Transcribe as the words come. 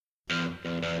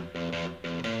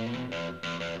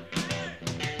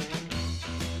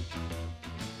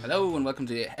Hello and welcome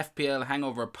to the FPL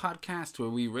Hangover podcast,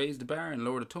 where we raise the bar and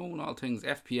lower the tone, all things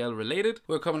FPL related.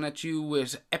 We're coming at you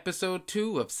with episode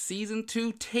 2 of season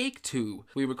 2, take 2.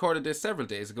 We recorded this several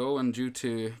days ago, and due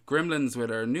to gremlins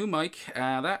with our new mic,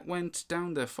 that went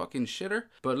down the fucking shitter.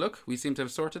 But look, we seem to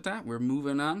have sorted that. We're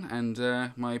moving on, and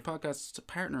my podcast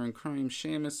partner in crime,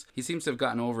 Seamus, he seems to have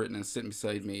gotten over it and is sitting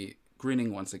beside me,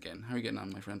 grinning once again. How are you getting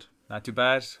on, my friend? Not too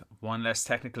bad. One less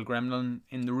technical gremlin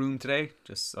in the room today.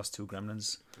 Just us two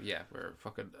gremlins. Yeah, we're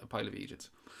fucking a pile of idiots.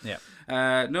 Yeah.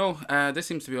 This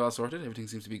seems to be all sorted. Everything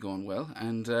seems to be going well.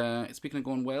 And speaking of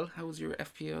going well, how's your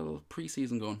FPL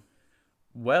pre-season going?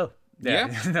 Well,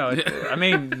 yeah. No, I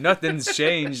mean, nothing's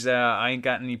changed. I ain't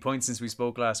got any points since we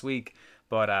spoke last week.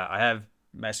 But I have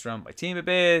messed around my team a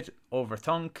bit,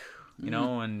 overthunk,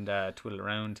 and twiddled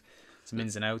around. Some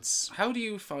ins and outs. How do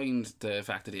you find the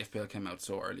fact that the FPL came out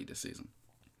so early this season?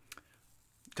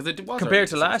 Because it was compared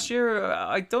to last year,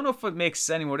 I don't know if it makes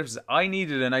any more difference. I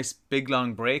needed a nice big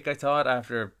long break, I thought,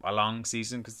 after a long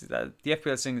season, because the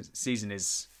FPL season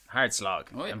is hard slog.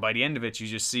 Oh, yeah. And by the end of it, you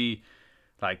just see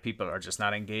like people are just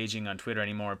not engaging on Twitter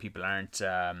anymore. People aren't,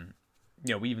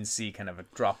 we even see kind of a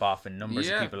drop off in numbers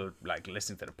of people like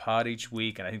listening to the pod each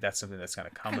week, and I think that's something that's kind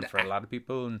of common for a lot of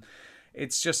people. And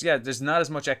it's just, there's not as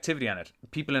much activity on it.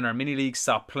 People in our mini league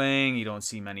stop playing. You don't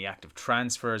see many active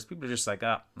transfers. People are just like,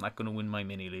 I'm not going to win my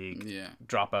mini league. Yeah.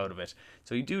 Drop out of it.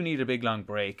 So you do need a big long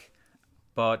break.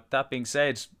 But that being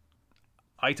said,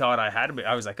 I thought I had a bit.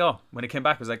 I was like, when it came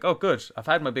back, I was like, good. I've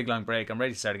had my big long break. I'm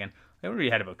ready to start again. I only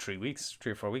had about 3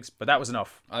 or 4 weeks, but that was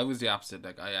enough. I was the opposite.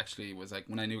 Like, I actually was like,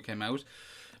 when I knew it came out,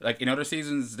 like in other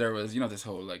seasons, there was, this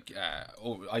whole like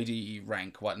ID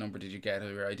rank. What number did you get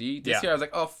of your ID? This year, I was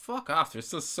like, fuck off. There's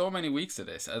still so many weeks of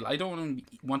this. I don't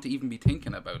want to even be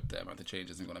thinking about the amount of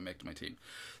changes I'm going to make to my team.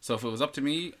 So if it was up to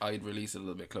me, I'd release it a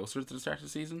little bit closer to the start of the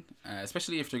season,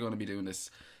 especially if they're going to be doing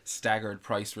this staggered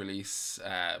price release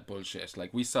bullshit.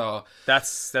 Like we saw.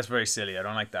 That's very silly. I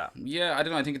don't like that. Yeah, I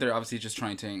don't know. I think they're obviously just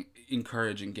trying to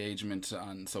encourage engagement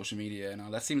on social media and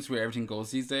all. That seems to where everything goes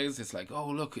these days. It's like,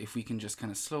 look, if we can just kind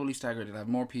of slowly stagger it and have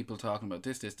more people talking about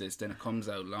this, then it comes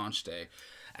out launch day.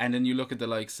 And then you look at the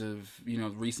likes of,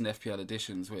 recent FPL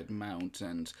editions with Mount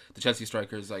and the Chelsea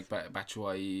strikers like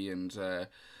Batshuayi and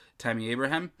Tammy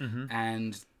Abraham. Mm-hmm.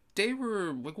 And they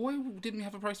were like, why didn't we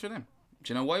have a price for them?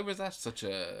 Do you know, why was that such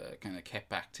a kind of kept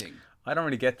back thing? I don't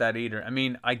really get that either. I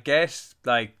mean, I get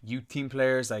like youth team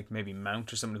players like maybe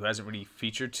Mount or someone who hasn't really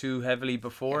featured too heavily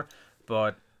before,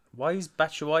 but why is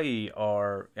Batshuayi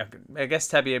or I guess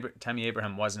Tammy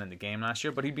Abraham wasn't in the game last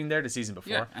year, but he'd been there the season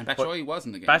before. Yeah, and Batshuayi was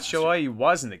in the game. Batshuayi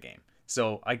was in the game.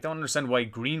 So I don't understand why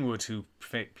Greenwood, who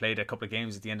played a couple of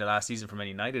games at the end of last season for Man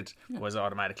United, was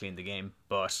automatically in the game,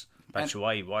 but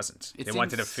Batshuayi wasn't. They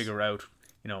wanted to figure out,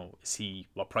 is he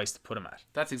what price to put him at?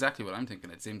 That's exactly what I'm thinking.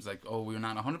 It seems like, we're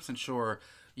not 100% sure,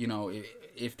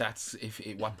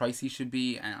 if what price he should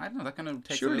be, and I don't know, that kind of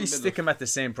takes surely stick him at the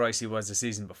same price he was the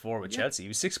season before with Chelsea. He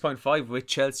was 6.5 with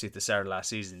Chelsea at the start of last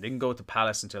season. Didn't go to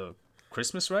Palace until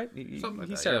Christmas, right? He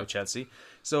started with Chelsea,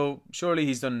 so surely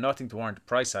he's done nothing to warrant a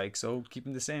price hike. So keep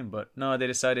him the same. But no, they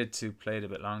decided to play it a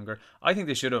bit longer. I think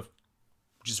they should have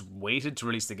just waited to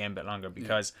release the game a bit longer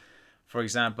because, for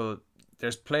example,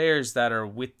 there's players that are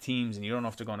with teams and you don't know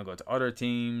if they're going to go to other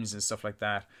teams and stuff like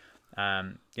that.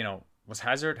 Was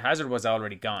Hazard? Hazard was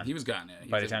already gone. He was gone,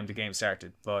 by the time the game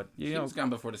started. But he was gone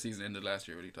before the season ended last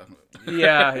year. What are you talking about?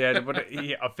 yeah. But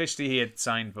officially he had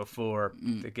signed before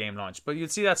the game launched. But you'll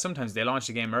see that sometimes they launch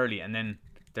the game early, and then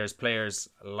there's players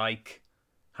like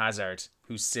Hazard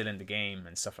who's still in the game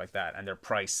and stuff like that, and they're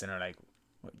priced and are like,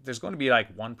 there's going to be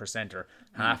like 1% or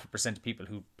 0.5% of people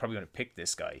who probably going to pick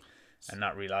this guy and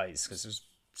not realize, because there's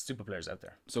stupid players out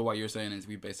there. So what you're saying is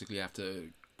we basically have to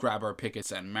grab our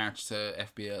pickets and march to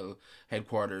FBL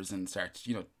headquarters and start,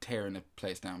 tearing the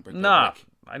place down.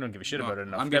 I don't give a shit about it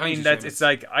enough. It's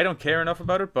like, I don't care enough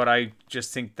about it, but I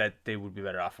just think that they would be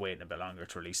better off waiting a bit longer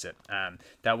to release it.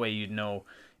 That way you'd know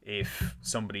if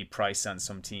somebody priced on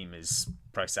some team is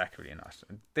price accurate or not.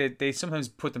 They sometimes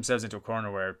put themselves into a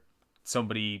corner where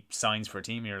somebody signs for a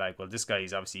team and you're like, well, this guy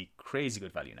is obviously crazy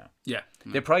good value now. Yeah.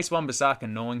 They priced Wan-Bissaka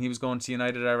knowing he was going to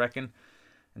United, I reckon,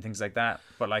 and things like that.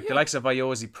 But the likes of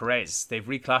Ayoze Perez, they've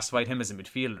reclassified him as a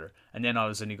midfielder, and then all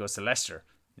of a sudden he goes to Leicester.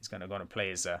 He's going to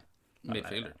play as a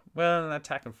midfielder. An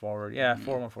attacking forward. Yeah,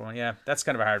 4-1-4-1. Yeah, that's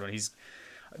kind of a hard one.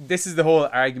 This is the whole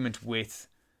argument with,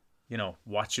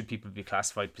 what should people be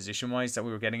classified position-wise that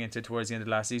we were getting into towards the end of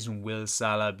last season. Will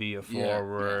Salah be a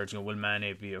forward? Will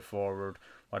Mane be a forward?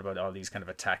 What about all these kind of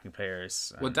attacking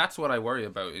players? Well, that's what I worry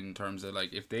about in terms of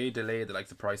if they delay the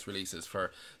price releases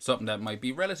for something that might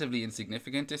be relatively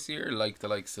insignificant this year, like the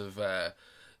likes of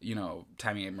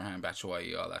Tammy Abraham,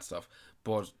 Batshuayi, all that stuff.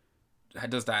 But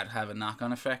does that have a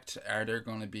knock-on effect? Are there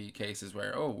going to be cases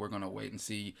where, we're going to wait and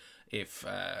see if,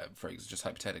 for example, just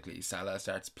hypothetically, Salah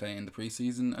starts playing the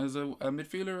preseason as a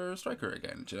midfielder or a striker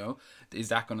again? Is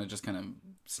that going to just kind of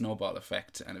snowball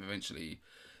effect, and eventually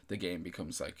the game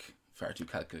becomes like far too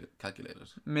calculated?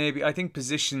 Maybe. I think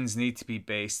positions need to be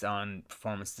based on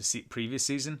performance the previous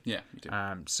season. Yeah, me too.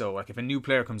 So like if a new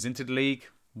player comes into the league,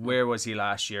 where was he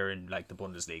last year in like the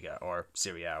Bundesliga or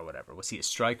Serie A or whatever? Was he a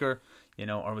striker,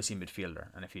 or was he a midfielder?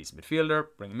 And if he's a midfielder,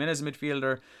 bring him in as a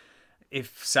midfielder.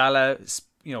 If Salah,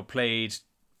 played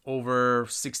over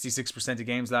 66% of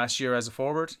games last year as a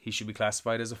forward, he should be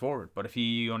classified as a forward. But if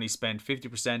he only spent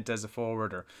 50% as a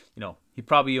forward, or he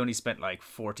probably only spent like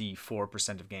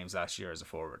 44% of games last year as a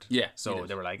forward. Yeah. So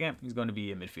they were like, he's going to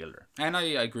be a midfielder. And I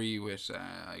agree with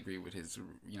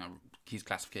his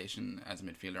classification as a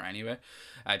midfielder anyway.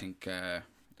 I think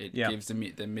it gives the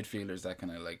midfielders that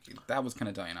kind of that was kind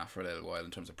of dying off for a little while in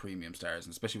terms of premium stars,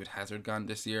 and especially with Hazard gone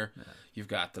this year. Yeah. You've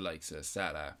got the likes of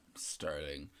Salah,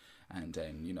 Sterling, and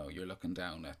then you're looking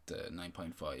down at the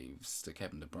 9.5s, the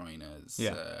Kevin De Bruyne's,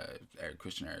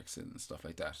 Christian Eriksen and stuff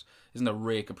like that. Isn't a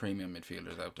rake of premium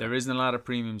midfielders out there? There isn't a lot of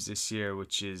premiums this year,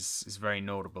 which is very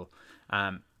notable.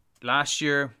 Last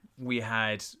year we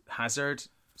had Hazard,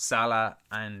 Salah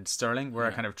and Sterling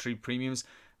were kind of three premiums.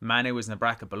 Mane was in the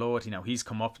bracket below it. He's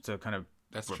come up to kind of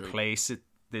replace it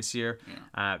this year.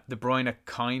 Yeah. De Bruyne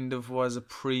kind of was a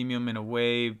premium in a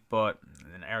way, but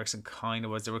then Eriksen kind of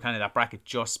was. They were kind of that bracket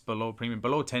just below premium,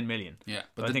 below 10 million. Yeah,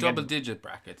 but so the double-digit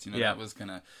brackets, that was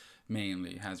kind of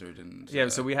mainly Hazard and... Yeah,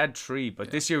 so we had three,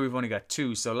 but this year we've only got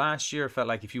two. So last year it felt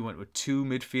like if you went with two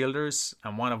midfielders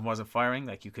and one of them wasn't firing,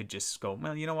 like you could just go,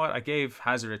 well, you know what, I gave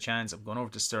Hazard a chance, I'm going over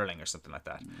to Sterling or something like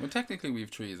that. Well, technically we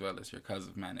have three as well this year because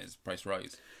of Mane's price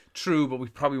rise. True, but we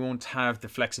probably won't have the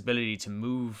flexibility to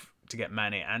move to get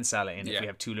Mane and Salah in if we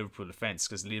have two Liverpool defence,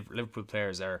 because Liverpool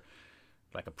players are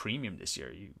like a premium this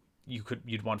year.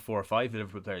 You'd want 4 or 5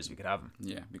 Liverpool players if you could have them.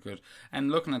 Yeah, be good. And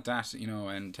looking at that,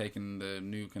 and taking the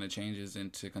new kind of changes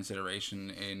into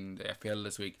consideration in the FPL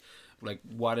this week, like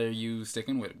what are you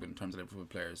sticking with in terms of Liverpool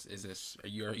players? Is it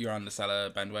you're on the Salah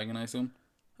bandwagon, I assume?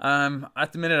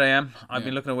 At the minute I am. I've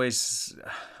been looking at ways.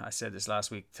 I said this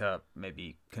last week to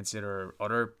maybe consider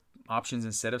other options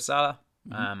instead of Salah.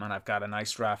 And I've got a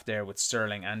nice draft there with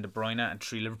Sterling and De Bruyne and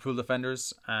 3 Liverpool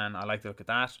defenders, and I like to look at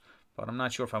that. But I'm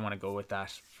not sure if I want to go with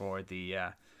that for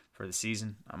the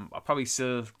season. I'm probably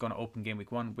still going to open game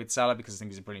week 1 with Salah because I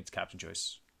think he's a brilliant captain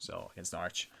choice. So against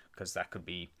Norwich, because that could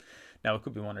be 1 or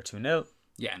 2-0.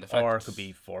 Yeah, and or it could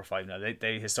be 4 or 5-0.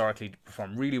 They historically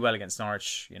perform really well against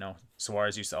Norwich.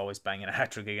 Suarez used to always bang in a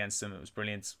hat trick against them. It was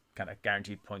brilliant, kind of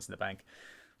guaranteed points in the bank.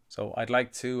 So I'd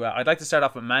like to start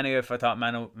off with Mane if I thought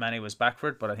Mane was back for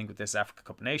it, but I think with this Africa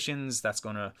Cup of Nations, that's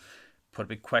going to put a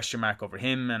big question mark over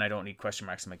him, and I don't need question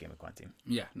marks in my game week 1 team.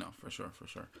 Yeah, no, for sure.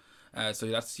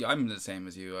 So I'm the same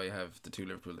as you. I have the 2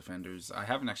 Liverpool defenders. I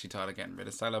haven't actually thought of getting rid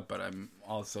of Salah, but I'm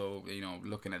also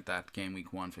looking at that game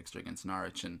week 1 fixture against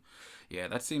Norwich, and yeah,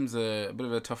 that seems a bit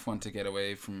of a tough one to get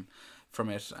away from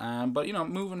it. But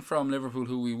moving from Liverpool,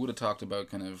 who we would have talked about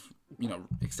kind of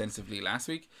extensively last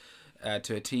week,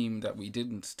 to a team that we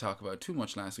didn't talk about too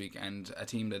much last week, and a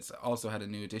team that's also had a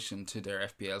new addition to their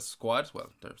FPL squad.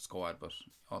 Well, their squad, but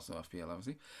also FPL,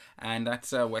 obviously. And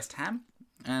that's West Ham.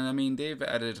 And, I mean, they've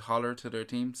added Haller to their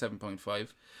team,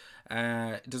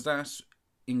 7.5. Does that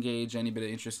engage any bit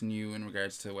of interest in you in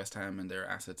regards to West Ham and their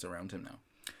assets around him now?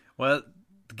 Well,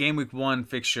 the game week 1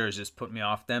 fixtures just put me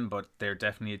off them, but they're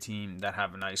definitely a team that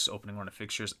have a nice opening run of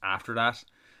fixtures after that.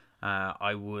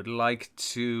 I would like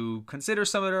to consider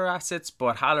some of their assets,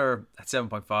 but Haller at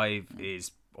 7.5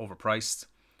 is overpriced.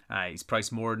 He's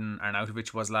priced more than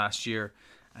Arnautovic was last year,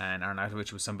 and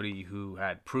Arnautovic was somebody who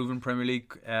had proven Premier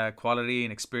League quality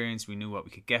and experience. We knew what we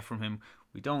could get from him.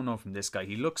 We don't know from this guy.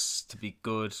 He looks to be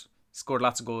good. He scored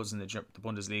lots of goals in the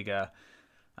Bundesliga.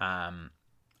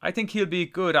 I think he'll be a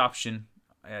good option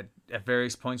at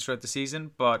various points throughout the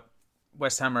season, but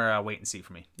West Ham are a wait and see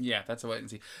for me. Yeah, that's a wait and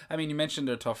see. I mean, you mentioned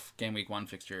their tough game week 1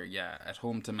 fixture. Yeah, at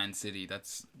home to Man City.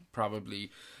 That's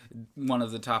probably one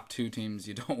of the top 2 teams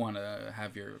you don't want to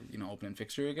have your opening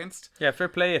fixture against. Yeah, fair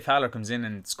play if Haller comes in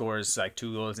and scores like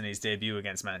 2 goals in his debut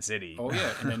against Man City. Oh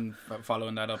yeah, and then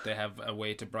following that up, they have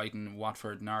away to Brighton,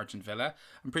 Watford, Norwich and Villa.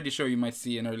 I'm pretty sure you might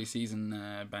see an early season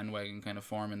bandwagon kind of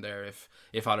form in there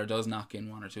if Haller does knock in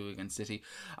 1 or 2 against City.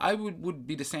 I would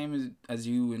be the same as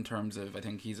you in terms of, I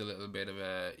think he's a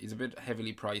bit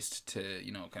heavily priced to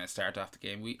kind of start off the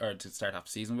game week or to start off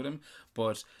the season with him,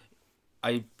 but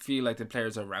I feel like the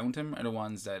players around him are the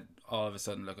ones that all of a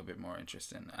sudden look a bit more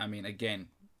interesting. I mean, again,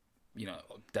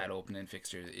 that opening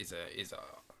fixture is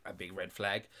a big red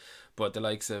flag. But the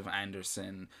likes of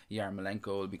Anderson, Yarmolenko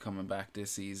will be coming back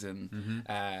this season.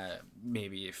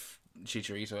 Maybe if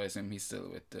Chicharito, I assume he's still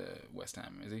with West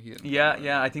Ham, is he?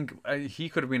 Yeah. I think he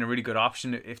could have been a really good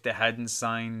option if they hadn't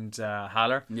signed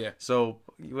Haller. Yeah. So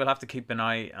you will have to keep an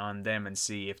eye on them and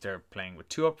see if they're playing with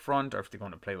 2 up front or if they're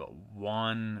going to play with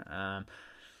 1.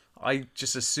 I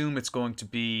just assume it's going to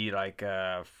be like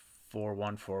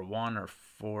 4-1-4-1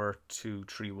 or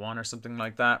 4-2-3-1 or something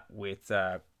like that, with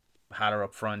Haller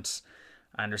up front,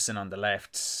 Anderson on the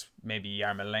left, maybe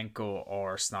Yarmolenko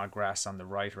or Snodgrass on the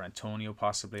right, or Antonio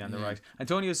possibly on the right.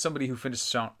 Antonio is somebody who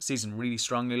finished the season really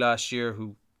strongly last year,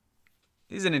 who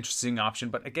is an interesting option,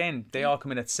 but again, they all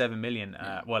come in at 7 million.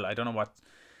 Well, I don't know what,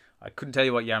 I couldn't tell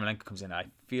you what Yarmolenko comes in. I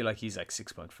feel like he's like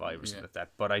 6.5 or something like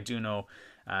that, but I do know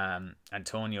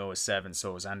Antonio is 7,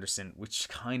 so is Anderson, which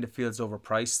kind of feels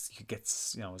overpriced. You could get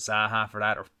Zaha for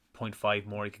that, or 0.5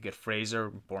 more. You could get Fraser.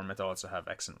 Bournemouth also have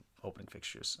excellent opening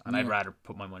fixtures, and I'd rather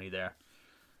put my money there.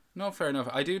 No, fair enough.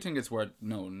 I do think it's worth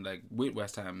knowing, like with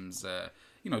West Ham's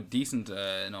decent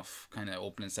enough kind of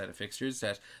opening set of fixtures,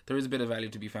 that there is a bit of value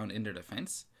to be found in their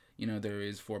defence. There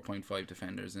is 4.5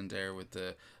 defenders in there with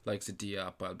the likes of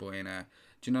Diop, Balbuena.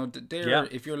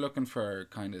 If you're looking for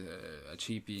kind of a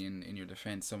cheapie in your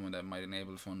defence, someone that might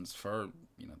enable funds for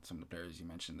some of the players you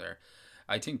mentioned there,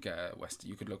 I think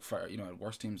you could look for at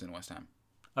worse teams than West Ham.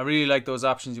 I really like those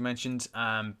options you mentioned.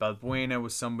 Balbuena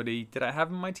was somebody. Did I have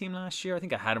him in my team last year? I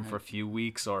think I had him for a few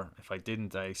weeks, or if I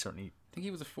didn't, I certainly. I think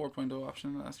he was a 4.0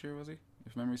 option last year, was he?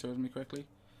 If memory serves me correctly.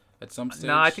 At some stage.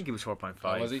 No, I think he was 4.5.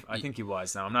 Oh, was he? I think he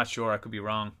was. Now I'm not sure. I could be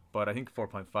wrong, but I think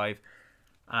 4.5.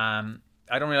 I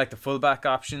don't really like the fullback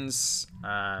options.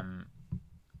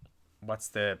 What's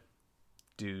the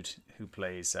dude who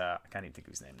plays? I can't even think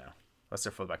of his name now. What's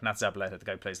their fullback? Not Zabaleta, the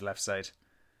guy who plays left side.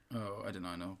 Oh, I do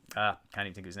not know. Can't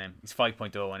even think of his name. He's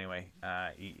 5.0 anyway.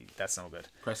 That's no good.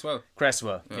 Cresswell.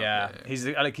 Yeah.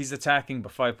 He's attacking,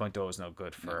 but 5.0 is no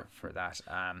good for that.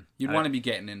 You'd want to be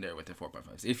getting in there with the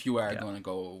 4.5s. If you are going to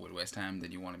go with West Ham,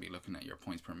 then you want to be looking at your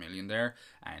points per million there,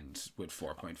 and with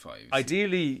 4.5s.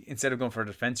 Ideally, instead of going for a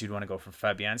defence, you'd want to go for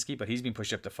Fabianski, but he's been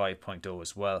pushed up to 5.0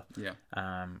 as well. Yeah.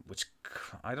 Which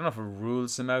I don't know if it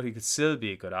rules him out. He could still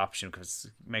be a good option because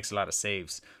he makes a lot of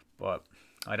saves, but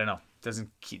I don't know.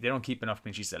 They don't keep enough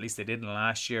clean sheets. At least they didn't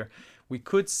last year. We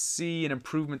could see an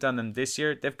improvement on them this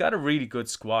year. They've got a really good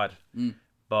squad,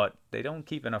 but they don't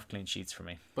keep enough clean sheets for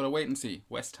me. But I'll wait and see.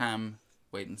 West Ham,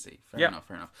 wait and see. Fair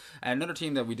enough. Another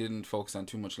team that we didn't focus on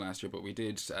too much last year, but we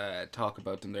did talk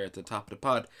about them there at the top of the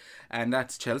pod, and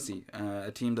that's Chelsea,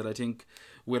 a team that I think,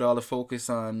 with all the focus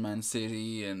on Man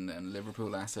City and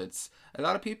Liverpool assets, a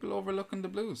lot of people overlooking the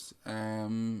Blues.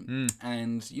 And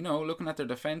looking at their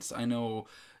defence, I know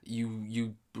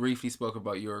you briefly spoke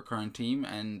about your current team,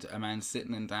 and a man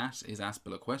sitting in that is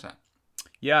Azpilicueta.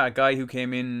 Yeah, a guy who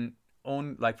came in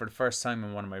for the first time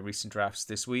in one of my recent drafts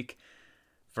this week.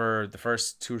 For the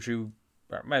first 2 or 3,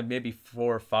 or maybe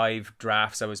 4 or 5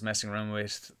 drafts I was messing around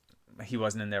with, he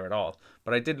wasn't in there at all.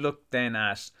 But I did look then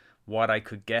at what I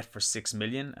could get for 6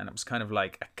 million, and it was kind of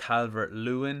like a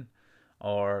Calvert-Lewin,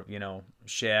 or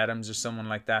Shea Adams or someone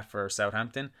like that for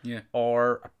Southampton,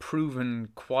 or a proven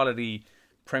quality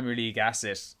Premier League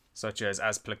asset such as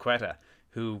Azpilicueta,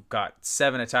 who got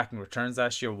 7 attacking returns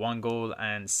last year, 1 goal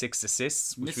and 6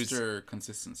 assists. Mr.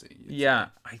 Consistency. Yeah,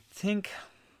 I think.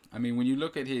 I mean, when you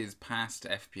look at his past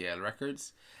FPL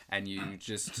records and you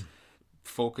just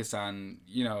focus on,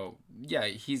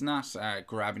 he's not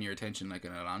grabbing your attention like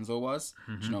an Alonso was,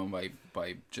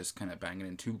 by just kind of banging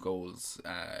in 2 goals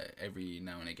every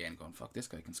now and again, going, fuck, this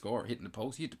guy can score, hitting the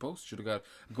post, he hit the post, should have got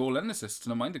a goal and assist,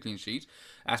 no mind the clean sheet.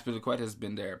 Azpilicueta has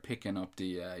been there picking up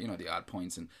the the odd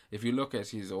points, and if you look at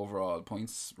his overall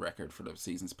points record for the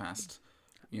seasons past,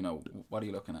 what are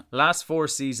you looking at? Last 4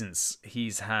 seasons,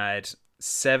 he's had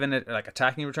 7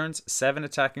 attacking returns, 7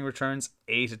 attacking returns,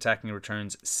 8 attacking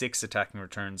returns, 6 attacking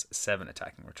returns, 7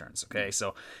 attacking returns. Okay,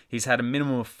 so he's had a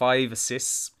minimum of 5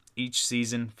 assists each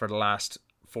season for the last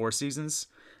 4 seasons,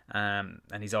 and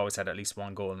he's always had at least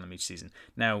 1 goal in them each season.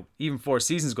 Now, even 4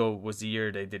 seasons ago was the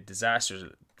year they did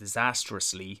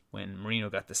disastrously when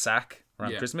Mourinho got the sack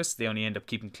around Christmas. They only end up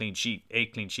keeping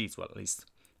 8 clean sheets. Well, at least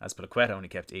Azpilicueta only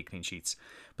kept 8 clean sheets.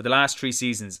 But the last 3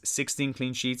 seasons, 16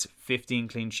 clean sheets, 15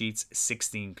 clean sheets,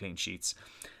 16 clean sheets.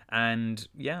 And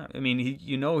yeah, I mean,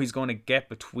 he's going to get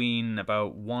between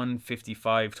about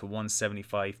 155 to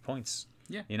 175 points.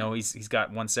 Yeah. He's got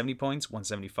 170 points,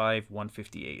 175,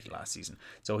 158 last season.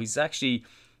 So he's actually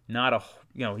not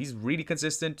he's really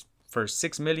consistent. For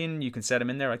 6 million, you can set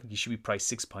him in there. I think he should be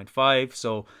priced 6.5.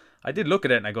 So I did look at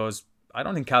it and I goes, I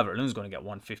don't think Calvert-Lewin's going to get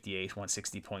 158,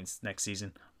 160 points next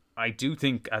season. I do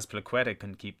think Azpilicueta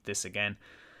can keep this again.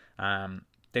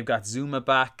 They've got Zuma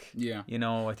back. Yeah.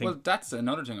 I think. Well, that's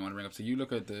another thing I want to bring up. So you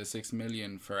look at the 6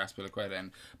 million for Azpilicueta,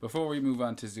 and before we move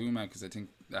on to Zuma, because I think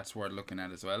that's worth looking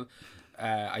at as well.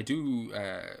 I do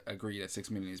agree that 6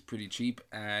 million is pretty cheap,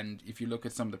 and if you look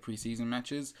at some of the preseason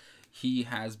matches, he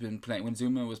has been playing when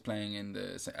Zuma was playing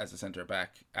as a centre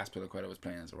back. Azpilicueta was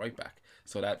playing as a right back,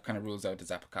 so that kind of rules out the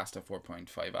Zappacosta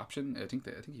 4.5 option. I think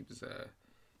he was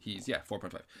he's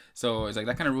 4.5. So it's like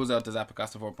that kind of rules out the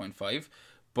Zappacosta 4.5,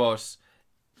 but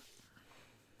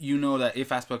you know that if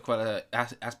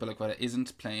Azpilicueta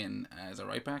isn't playing as a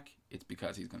right back, it's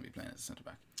because he's going to be playing as a centre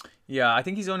back. Yeah, I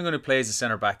think he's only going to play as a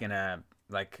centre back in a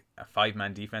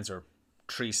 5-man defense or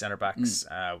 3 centre backs,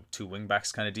 2 wing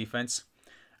backs kind of defense,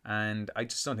 and I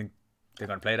just don't think they're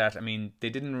going to play that. I mean,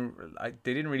 they didn't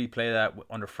really play that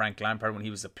under Frank Lampard when he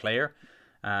was a player,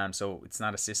 so it's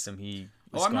not a system he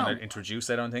was going to introduce,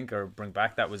 I don't think, or bring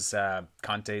back. That was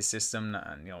Conte's system,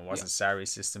 and it wasn't Sarri's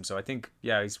system. So I think,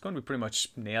 he's going to be pretty much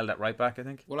nailed at right back, I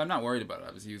think. Well, I'm not worried about it.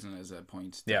 I was using it as a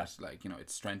point that, it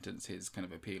strengthens his kind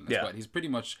of appeal. But he's pretty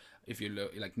much, if you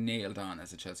look, nailed on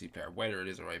as a Chelsea player, whether it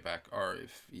is a right back or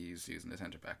if he's using a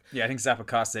centre back. Yeah, I think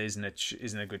Zappacosta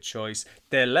isn't a good choice.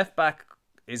 The left back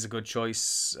is a good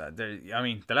choice. The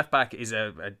left back is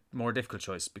a more difficult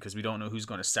choice because we don't know who's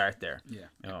going to start there.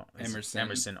 Yeah,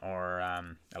 Emerson or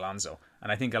Alonso,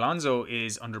 and I think Alonso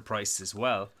is underpriced as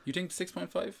well. You think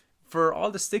 6.5 for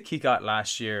all the stick he got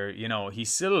last year? He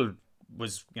still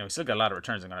was. He still got a lot of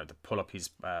returns. I'm going to have to pull up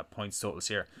his points totals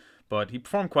here, but he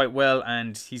performed quite well,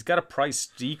 and he's got a price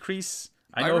decrease.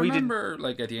 I remember,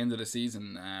 at the end of the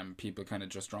season, people kind of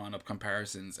just drawing up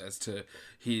comparisons as to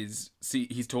his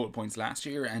total points last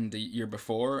year and the year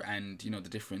before, and the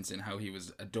difference in how he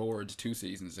was adored 2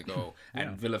 seasons ago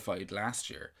and vilified last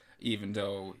year, even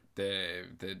though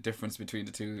the difference between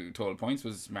the 2 total points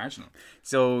was marginal.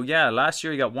 So last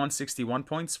year he got 161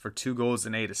 points for 2 goals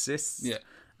and 8 assists. Yeah,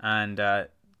 and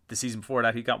the season before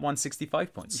that, he got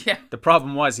 165 points. Yeah. The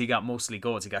problem was he got mostly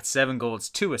goals. He got 7 goals,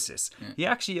 2 assists. Yeah. He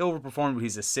actually overperformed with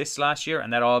his assists last year,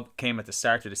 and that all came at the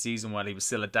start of the season while he was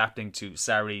still adapting to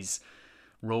Sarri's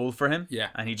role for him.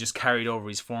 Yeah. And he just carried over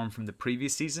his form from the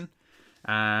previous season.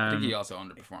 I think he also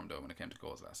underperformed though when it came to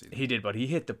goals last season. He did, but he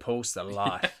hit the post a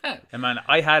lot. And man,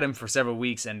 I had him for several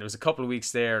weeks, and there was a couple of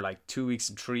weeks there, 2 weeks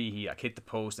and 3, he hit the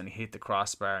post and he hit the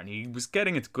crossbar, and he was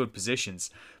getting into good positions.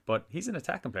 But he's an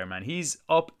attacking player, man. He's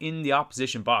up in the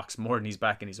opposition box more than he's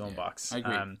back in his own box. I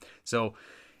agree. So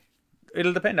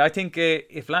it'll depend. I think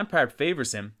if Lampard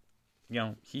favours him,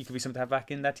 he could be something to have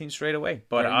back in that team straight away.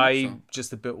 But I'm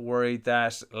just a bit worried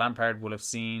that Lampard will have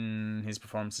seen his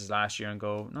performances last year and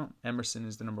go, no, Emerson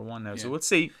is the number 1 now. Yeah. So we'll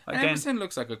see. Again, Emerson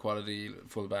looks like a quality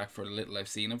fullback for the little I've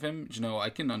seen of him. I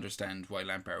can understand why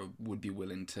Lampard would be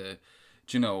willing to,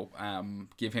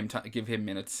 give him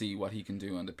minutes, see what he can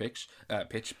do on the pitch.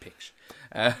 But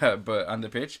on the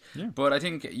pitch. Yeah. But I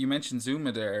think you mentioned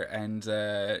Zuma there, and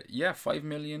 5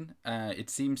 million. It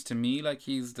seems to me like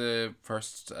he's the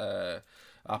first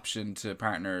option to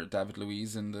partner David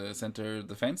Luiz in the centre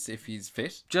defence if he's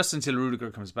fit. Just until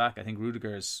Rudiger comes back. I think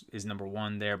Rudiger is number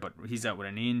 1 there, but he's out with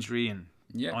an injury and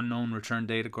unknown return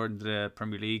date according to the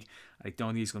Premier League. I don't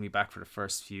think he's going to be back for the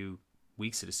first few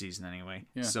weeks of the season anyway.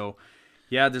 Yeah. So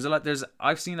there's a lot.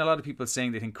 I've seen a lot of people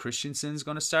saying they think Christensen's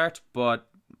going to start, but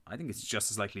I think it's just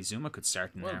as likely Zuma could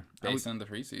start in there. Based on the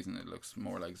preseason, it looks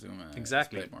more like Zuma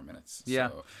exactly has played more minutes. Yeah.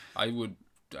 So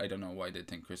I don't know why they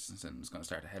think Christensen was going to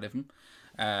start ahead of him.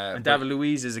 And David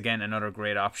Luiz is again another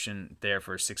great option there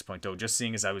for 6.0. Just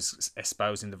seeing as I was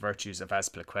espousing the virtues of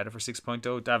Azpilicueta for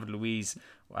 6.0, David Luiz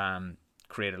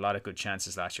created a lot of good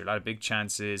chances last year, a lot of big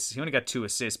chances. He only got 2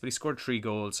 assists, but he scored 3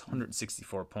 goals,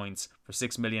 164 points for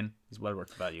 6 million. He's well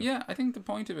worth the value. Yeah, I think the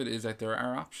point of it is that there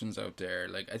are options out there.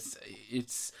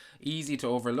 It's easy to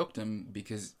overlook them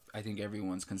because I think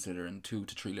everyone's considering 2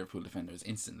 to 3 Liverpool defenders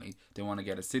instantly. They want to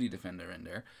get a City defender in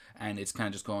there, and it's kind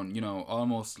of just going,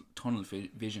 almost tunnel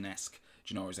vision-esque.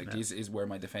 It's like, this is where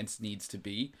my defence needs to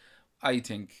be. I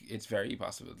think it's very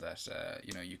possible that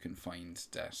you can find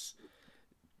that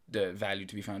the value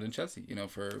to be found in Chelsea,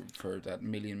 for that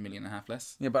million and a half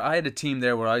less. Yeah, but I had a team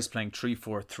there where I was playing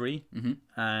 3-4-3,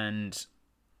 and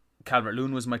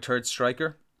Calvert-Lewin was my 3rd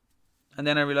striker. And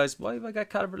then I realised, why have I got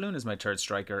Calvert-Lewin as my 3rd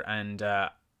striker and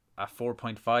a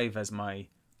 4.5 as my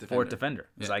 4th defender?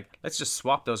 It's like, let's just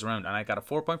swap those around. And I got a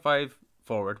 4.5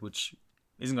 forward, which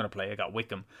isn't going to play. I got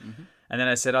Wickham. And then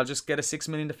I said, I'll just get a 6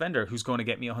 million defender who's going to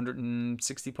get me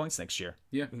 160 points next year.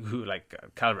 Yeah. Who,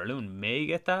 Calvert-Lewin may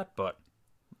get that, but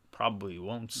probably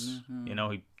won't.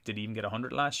 He did he even get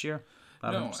 100 last year?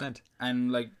 100%. No,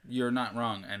 and like you're not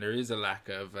wrong, and there is a lack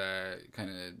of kind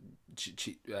of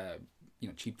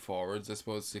cheap forwards. I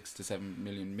suppose 6 to 7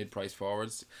 million mid-price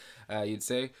forwards, you'd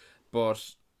say,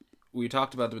 but. We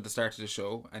talked about them at the start of the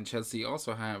show, and Chelsea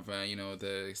also have,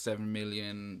 the 7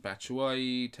 million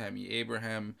Batshuayi, Tammy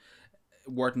Abraham.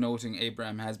 Worth noting,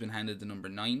 Abraham has been handed the number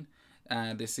 9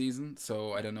 this season,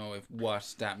 so I don't know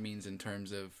what that means in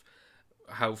terms of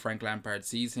how Frank Lampard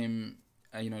sees him,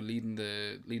 leading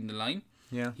the line.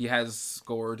 Yeah, he has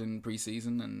scored in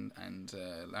pre-season, and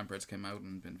Lampard's come out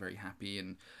and been very happy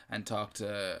and talked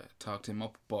him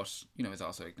up, but has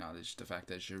also acknowledged the fact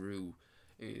that Giroud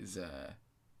is.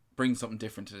 Brings something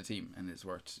different to the team and is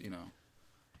worth,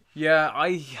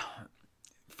 Yeah,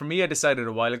 for me, I decided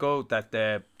a while ago that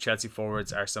the Chelsea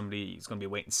forwards are somebody who's going to be a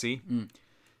wait and see.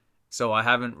 So I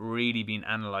haven't really been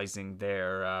analysing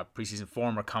their preseason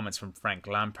form or comments from Frank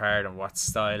Lampard and what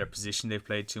style or position they've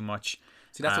played too much.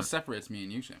 See, that's what separates me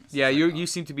and you, Seamus. Yeah, you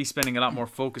seem to be spending a lot more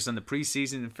focus on the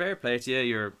preseason, and fair play to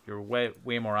you, you're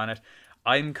way more on it.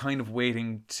 I'm kind of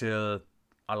waiting till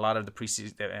a lot of the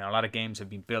preseason, a lot of games have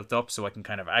been built up, so I can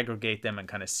kind of aggregate them and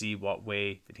kind of see what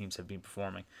way the teams have been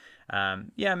performing.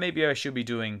 Maybe I should be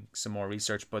doing some more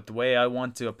research, but the way I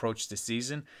want to approach the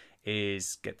season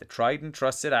is get the tried and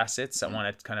trusted assets. I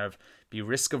want to kind of be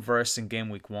risk averse in game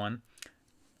week 1.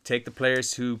 Take the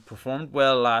players who performed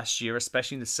well last year,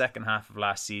 especially in the second half of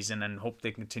last season, and hope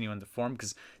they continue on the form,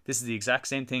 because this is the exact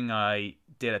same thing I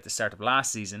did at the start of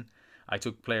last season. I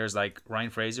took players like Ryan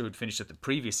Fraser, who'd finished at the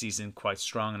previous season quite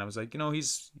strong, and I was like,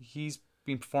 he's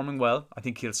been performing well. I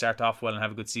think he'll start off well and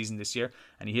have a good season this year,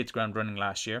 and he hit the ground running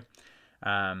last year.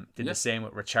 The same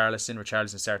with Richarlison.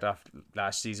 Richarlison started off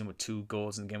last season with 2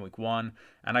 goals in game week 1,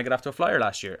 and I got off to a flyer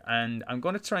last year. And I'm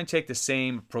going to try and take the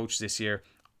same approach this year.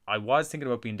 I was thinking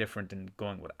about being different and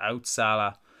going without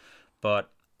Salah,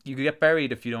 but you could get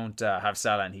buried if you don't have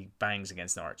Salah and he bangs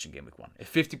against Norwich in game week 1.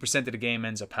 If 50% of the game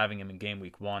ends up having him in game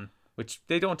week 1, which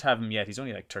they don't have him yet. He's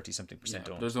only like 30-something%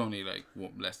 owned. There's only like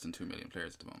less than 2 million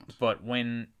players at the moment. But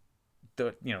when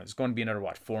there's going to be another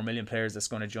 4 million players that's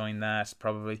going to join that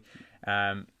probably,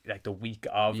 like the week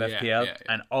of FPL,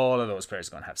 and all of those players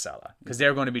are going to have Salah, because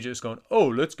they're going to be just going,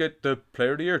 let's get the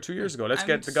player of the year 2 years ago. Let's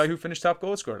get the guy who finished top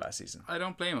goal scorer last season. I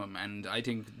don't blame him, and I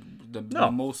think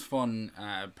the most fun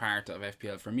part of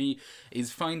FPL for me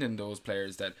is finding those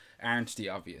players that aren't the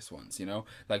obvious ones,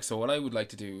 like, so what I would like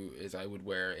to do is I would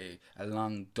wear a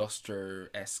long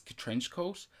duster-esque trench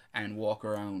coat and walk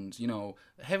around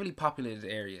heavily populated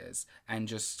areas and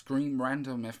just scream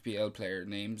random FPL player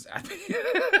names at me.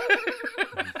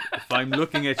 If I'm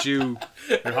looking at you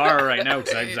with horror right now,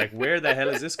 because I was like, where the hell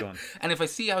is this going? And if I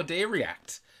see how they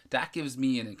react, that gives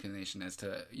me an inclination as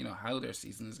to how their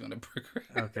season is going to progress.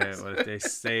 Okay, well, if they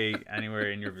stay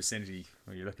anywhere in your vicinity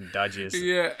where you're looking dodgy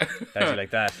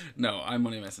like that. No, I'm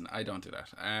only messing. I don't do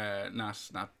that.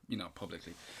 Not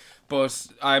publicly. But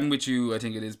I'm with you. I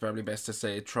think it is probably best to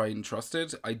say tried and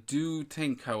trusted. I do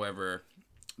think, however,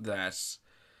 that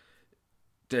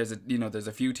there's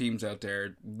a few teams out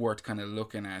there worth kind of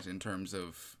looking at in terms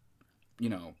of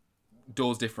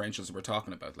those differentials we're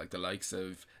talking about, like the likes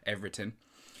of Everton.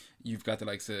 You've got the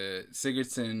likes of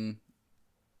Sigurdsson,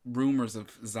 rumours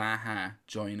of Zaha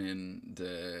joining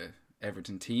the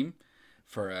Everton team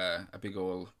for a big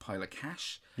old pile of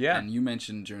cash. Yeah. And you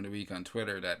mentioned during the week on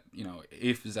Twitter that,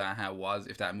 if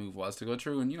that move was to go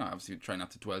through, and, obviously try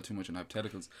not to dwell too much on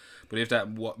hypotheticals, but if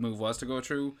that move was to go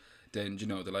through, then,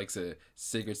 the likes of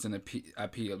Sigurdsson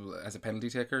appeal as a penalty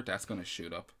taker, that's going to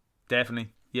shoot up.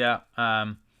 Definitely. Yeah.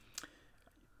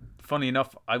 Funny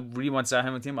enough, I really want Zaha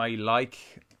on the team. I like,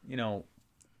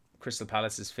 Crystal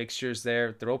Palace's fixtures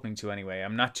there. They're opening 2 anyway.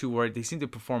 I'm not too worried. They seem to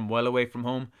perform well away from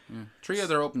home. Yeah. 3 of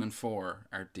their opening 4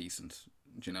 are decent.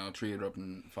 3 of their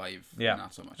opening 5,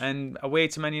 not so much. And away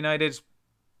to Man United,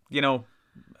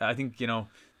 I think,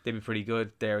 they'd be pretty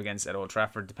good there at Old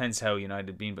Trafford. Depends how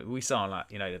United been, but we saw a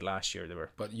lot United last year.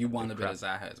 But you want a bit of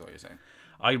Zaha, is what you're saying.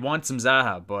 I want some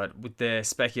Zaha, but with the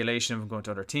speculation of him going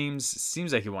to other teams, it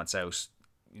seems like he wants out.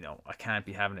 I can't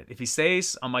be having it. If he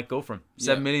stays, I might go for him.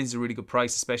 7 million is a really good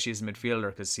price, especially as a midfielder,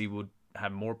 because he would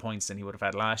have more points than he would have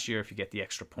had last year if you get the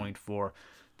extra point for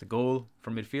the goal for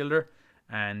midfielder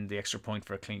and the extra point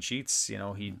for clean sheets.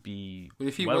 He'd be. But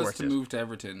if he was to move to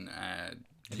Everton,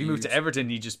 if he moved to Everton,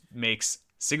 he just makes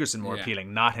Sigurdsson more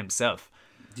appealing, not himself.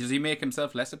 Does he make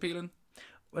himself less appealing?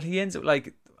 Well, he ends up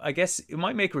I guess it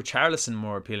might make Richarlison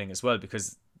more appealing as well,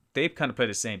 because they kind of play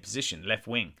the same position, left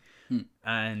wing.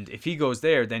 And if he goes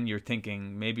there, then you're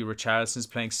thinking maybe Richarlison's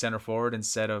playing centre forward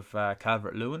instead of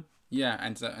Calvert-Lewin. Yeah,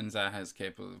 and Zaha is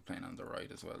capable of playing on the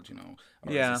right as well,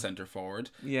 or Yeah. as a centre forward.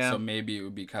 Yeah. So maybe it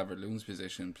would be Calvert-Lewin's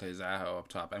position, play Zaha up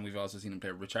top, and we've also seen him play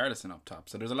Richarlison up top.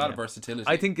 So there's a lot of versatility.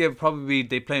 I think they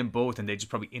play them both, and they just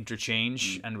probably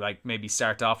interchange and like maybe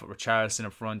start off with Richarlison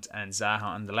up front and Zaha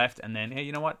on the left, and then hey,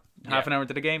 you know what? Half an hour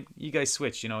into the game, you guys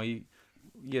switch.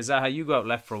 Zaha, you go out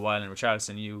left for a while, and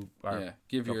Richarlison, you are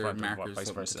give up your front, markers vice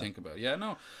something versa. to think about. Yeah,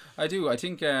 no, I do. I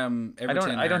think Everton.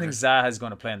 I don't think Zaha is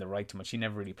going to play on the right too much. He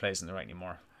never really plays on the right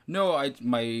anymore. No,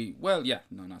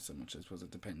 not so much. I suppose it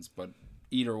depends, but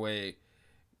either way,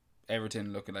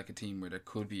 Everton looking like a team where there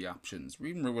could be options,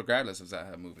 even regardless of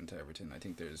Zaha moving to Everton. I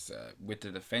think there's with the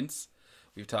defence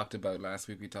we've talked about last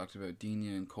week. We talked about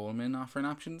Digne and Coleman offering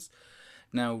options.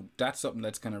 Now that's something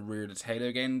that's kind of reared its head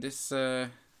again this kind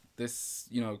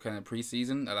of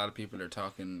preseason. A lot of people are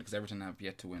talking because Everton have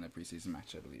yet to win a preseason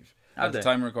match, I believe. At the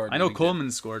time recording, I know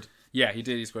Coleman scored. Yeah, he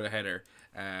did. He scored a header,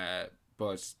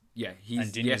 but yeah,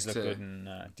 he's Digne's looked good, and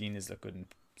Digne's looked good in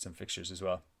some fixtures as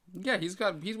well. Yeah, he's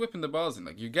whipping the balls in.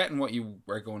 Like, you're getting what you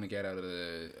are going to get out of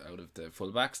the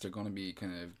fullbacks. They're going to be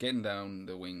kind of getting down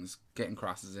the wings, getting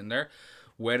crosses in there.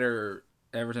 Whether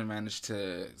Everton managed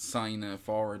to sign a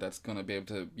forward that's going to be able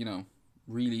to,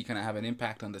 really kind of have an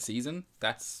impact on the season,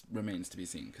 that remains to be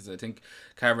seen. Because I think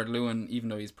Calvert-Lewin, even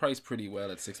though he's priced pretty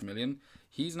well at $6 million,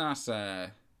 he's not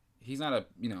a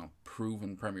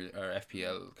proven Premier or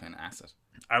FPL kind of asset.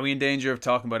 Are we in danger of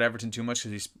talking about Everton too much?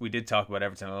 Because we did talk about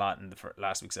Everton a lot in the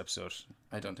last week's episode.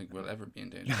 I don't think we'll ever be in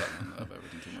danger of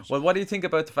Everton too much. Well, what do you think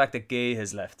about the fact that Gay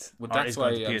has left? Well, that's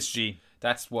why going to PSG.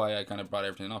 That's why I kind of brought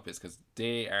everything up, is because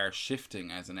they are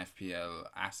shifting as an FPL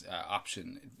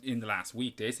option in the last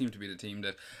week. They seem to be the team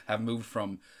that have moved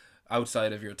from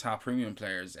outside of your top premium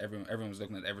players. Everyone was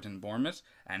looking at Everton and Bournemouth,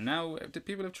 and now the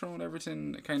people have thrown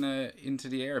Everton kind of into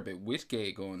the air a bit, with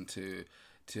Gay going to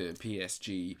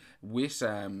PSG, with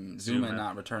Zuma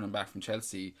not returning back from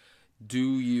Chelsea.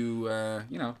 Do you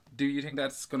think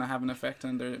that's going to have an effect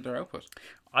on their output?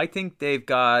 I think they've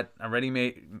got a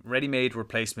ready-made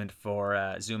replacement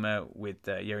for Zuma with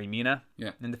Yerry Mina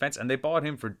in defence, and they bought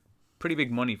him for pretty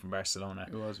big money from Barcelona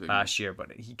last year,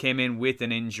 but he came in with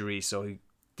an injury, so he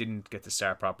didn't get to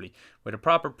start properly. With a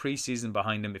proper preseason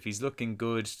behind him, if he's looking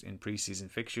good in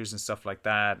preseason fixtures and stuff like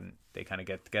that, and they kind of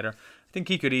get together, I think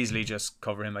he could easily just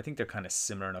cover him. I think they're kind of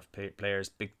similar enough players,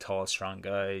 big, tall, strong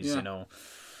guys,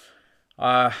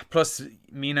 Plus,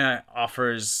 Mina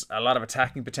offers a lot of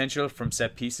attacking potential from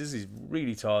set pieces. He's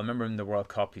really tall. I remember in the World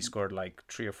Cup, he scored like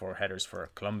 3 or 4 headers for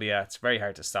Colombia. It's very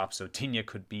hard to stop. So Digne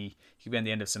could be on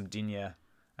the end of some Digne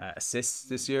assists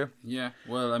this year. Yeah,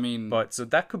 well, I mean, so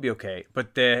that could be okay.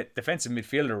 But the defensive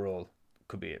midfielder role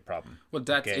could be a problem. Well,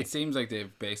 it seems like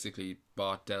they've basically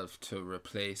bought Delph to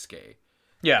replace Gay.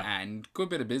 Yeah, and good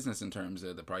bit of business in terms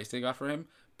of the price they got for him.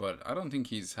 But I don't think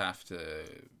he's have to,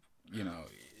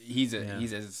 He's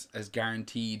as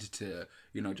guaranteed to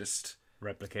just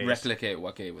replicate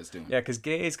what Gay was doing. Yeah, because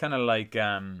Gay is kind of like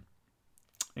N'Golo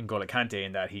Kante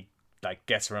in that he like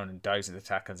gets around and dives into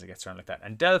tackles and gets around like that.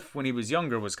 And Delph, when he was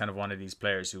younger, was kind of one of these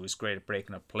players who was great at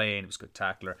breaking up play and was a good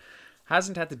tackler.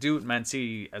 Hasn't had to do it in Man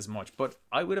City as much, but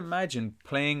I would imagine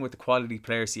playing with the quality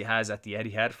players he has at the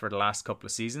Etihad for the last couple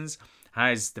of seasons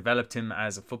has developed him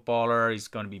as a footballer. He's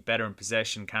going to be better in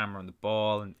possession, calmer on the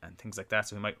ball, and things like that.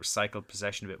 So he might recycle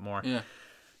possession a bit more. Yeah.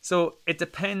 So it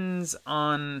depends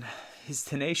on his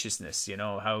tenaciousness,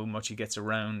 how much he gets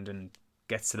around and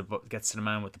gets to the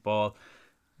man with the ball.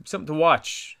 Something to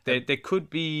watch. They could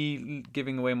be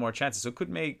giving away more chances. So it could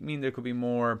mean there could be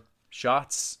more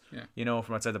shots,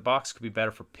 from outside the box. Could be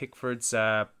better for Pickford's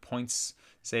points,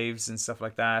 saves and stuff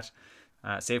like that.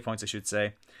 Save points, I should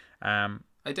say.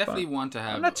 I definitely want to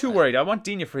have... I'm not too worried. I want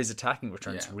Digne for his attacking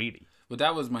returns, really. Well,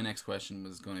 that was my next question,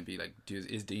 was going to be like,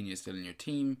 is Digne still in your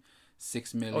team?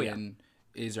 6 million.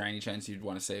 Is there any chance you'd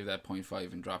want to save that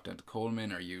 0.5 and drop down to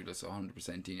Coleman? Or are you just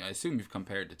 100% Digne? I assume you've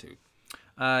compared the two.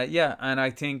 Yeah, and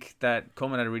I think that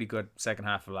Coleman had a really good second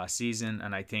half of last season,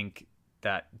 and I think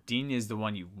that Digne is the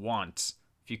one you want.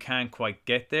 If you can't quite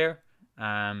get there,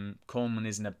 Coleman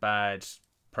isn't a bad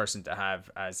person to have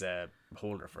as a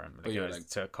holder for him,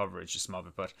 to coverage just some of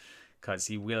it, but because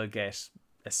he will get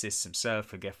assists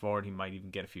himself, he'll get forward, he might even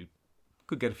get a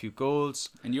few goals.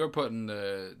 And you're putting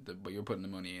the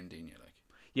money in Digne, like.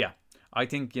 Yeah, I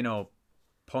think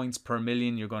points per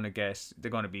million they're going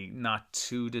to be not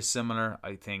too dissimilar.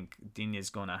 I think Digne is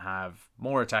going to have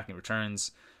more attacking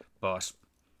returns, but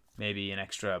maybe an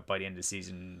extra, by the end of the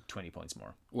season, 20 points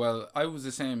more. Well, I was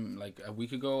the same like a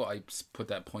week ago. I put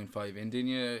that 0.5 in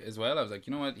Digne as well. I was like,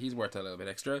 you know what, he's worth a little bit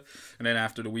extra. And then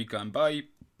after the week gone by,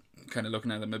 kind of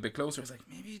looking at them a bit closer, I was like,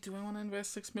 maybe do I want to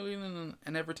invest 6 million in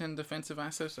an Everton defensive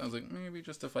asset? I was like, maybe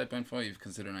just a 5.5,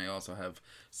 considering I also have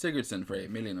Sigurdsson for 8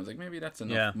 million. I was like, maybe that's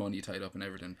enough money tied up in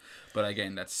Everton. But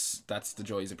again, that's the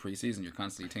joys of pre-season. You're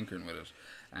constantly tinkering with it,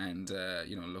 and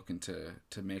looking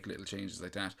to make little changes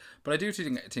like that. But I do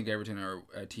think Everton are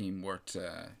a team worth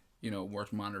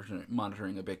worth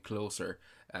monitoring a bit closer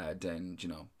than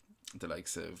the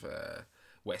likes of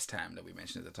West Ham that we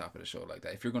mentioned at the top of the show like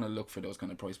that. If you're going to look for those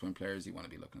kind of price point players, you want to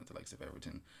be looking at the likes of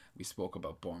Everton. We spoke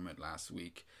about Bournemouth last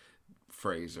week.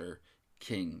 Fraser,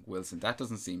 King, Wilson. That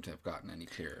doesn't seem to have gotten any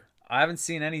clearer. I haven't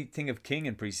seen anything of King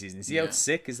in preseason. Is he out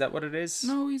sick? Is that what it is?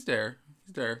 No, he's there.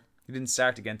 He didn't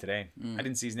start again today. I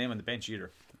didn't see his name on the bench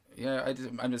either. Yeah,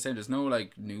 I'm just saying there's no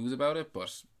news about it,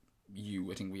 but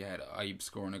I think we had Ibe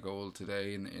scoring a goal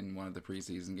today in one of the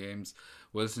preseason games.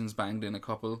 Wilson's banged in a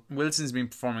couple. Wilson's been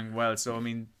performing well, so I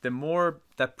mean, the more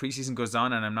that preseason goes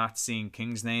on, and I'm not seeing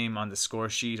King's name on the score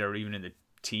sheet or even in the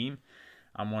team,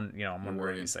 I'm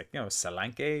wondering, it's like,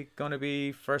 Solanke going to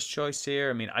be first choice here?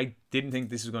 I mean, I didn't think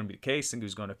this was going to be the case. I think he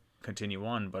was going to continue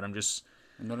on, but I'm just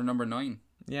another number 9.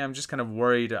 Yeah, I'm just kind of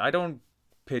worried. I don't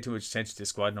pay too much attention to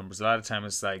squad numbers. A lot of time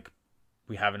it's like,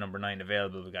 we have a number 9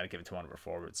 available, we got to give it to one of our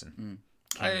forwards, and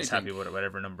King is happy with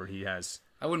whatever number he has.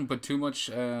 I wouldn't put too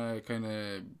much kind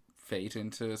of fate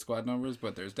into squad numbers,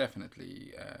 but there's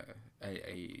definitely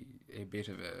a bit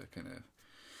of a kind of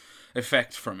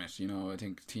effect from it. I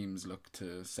think teams look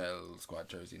to sell squad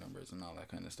jersey numbers and all that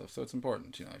kind of stuff, so it's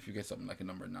important. If you get something like a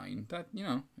number 9, that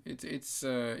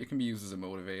it can be used as a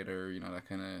motivator. That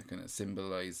kind of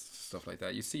symbolize stuff like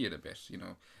that. You see it a bit,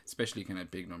 especially kind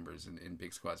of big numbers in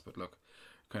big squads. But look,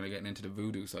 kind of getting into the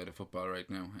voodoo side of football right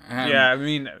now. Yeah, I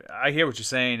mean, I hear what you're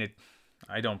saying.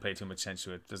 I don't pay too much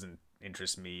attention to it. It doesn't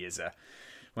interest me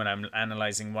when I'm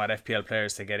analysing what FPL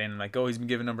players to get in. I'm like, he's been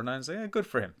given number 9. So yeah, good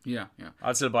for him. Yeah.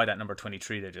 I'll still buy that number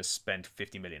 23 they just spent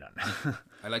 50 million on.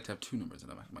 I like to have 2 numbers in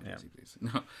the back of my jersey, please.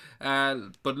 No.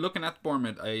 But looking at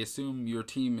Bournemouth, I assume your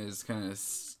team is kind of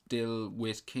still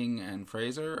with King and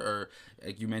Fraser, or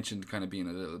like you mentioned, kind of being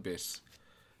a little bit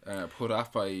put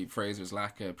off by Fraser's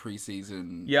lack of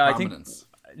pre-season prominence.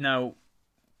 I think now,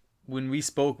 when we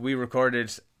spoke, we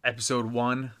recorded episode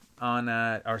 1 on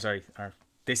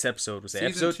this episode was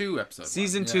season 2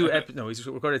 we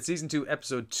recorded season 2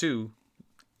 episode 2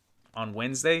 on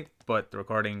Wednesday, but the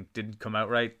recording didn't come out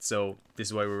right, so this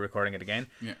is why we're recording it again.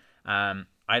 I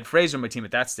had Fraser on my team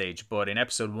at that stage, but in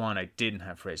episode 1 I didn't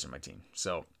have Fraser on my team.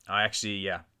 So I actually,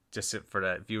 just for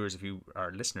the viewers, if you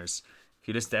are listeners, if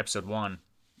you listen to episode 1,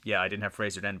 I didn't have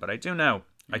Fraser then, but I do now.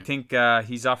 I think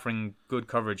he's offering good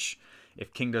coverage.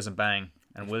 If King doesn't bang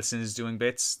and Wilson is doing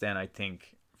bits, then I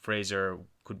think Fraser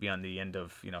could be on the end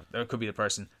of, there could be the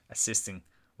person assisting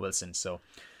Wilson. So,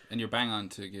 and you're bang on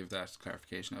to give that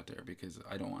clarification out there, because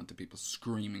I don't want the people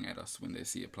screaming at us when they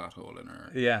see a plot hole in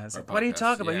our our what are you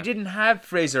talking about? You didn't have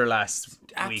Fraser last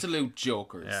Absolute week.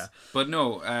 Jokers. Yeah. But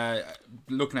no,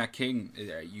 looking at King,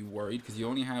 are you worried? Because you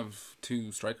only have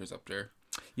 2 strikers up there.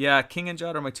 Yeah, King and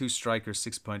Jota are my 2 strikers,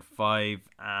 6.5,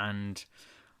 and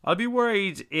I'll be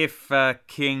worried if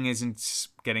King isn't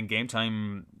getting game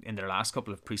time in their last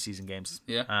couple of preseason games.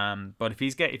 Yeah. But if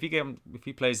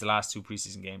he plays the last 2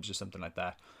 preseason games or something like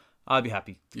that, I'll be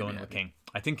happy going with King.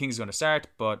 I think King's going to start,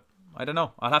 but I don't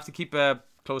know. I'll have to keep a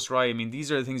closer eye. I mean,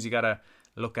 these are the things you gotta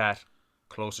look at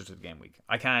closer to the game week.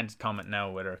 I can't comment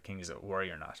now whether King is a worry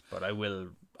or not, but I will.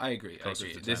 I agree.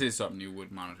 This is something you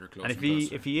would monitor closely.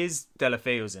 And if he is,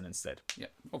 Delafeu's in instead. Yeah.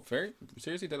 Oh, fair.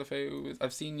 Seriously, Delafeu.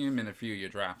 I've seen him in a few of your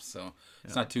drafts, so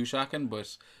it's not too shocking.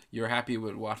 But you're happy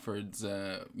with Watford's,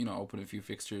 open a few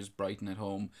fixtures: Brighton at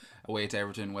home, away to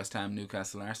Everton, West Ham,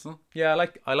 Newcastle, Arsenal. Yeah,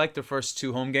 I like their first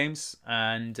 2 home games,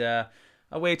 and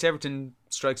away to Everton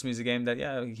strikes me as a game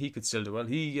that he could still do well.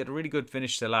 He had a really good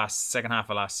finish to the second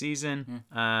half of last season.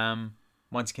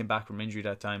 Once he came back from injury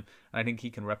that time, and I think he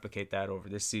can replicate that over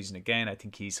this season again. I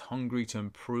think he's hungry to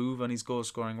improve on his goal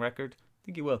scoring record. I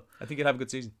think he will. I think he'll have a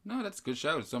good season. No, that's a good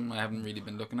shout. Something I haven't really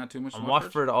been looking at too much. And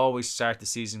Watford always start the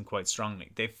season quite strongly.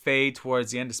 They fade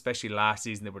towards the end, especially last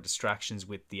season. There were distractions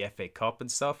with the FA Cup and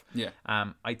stuff. Yeah.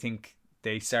 I think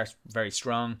they start very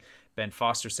strong. Ben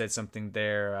Foster said something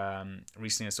there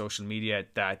recently on social media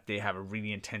that they have a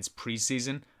really intense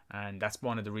preseason, and that's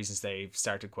one of the reasons they've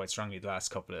started quite strongly the last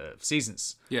couple of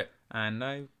seasons. Yeah. And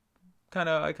I kind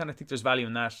of think there's value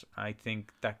in that. I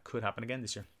think that could happen again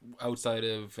this year. Outside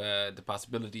of the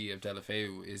possibility of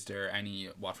Delafeu, is there any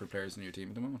Watford players in your team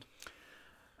at the moment?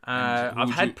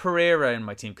 I've had Pereira in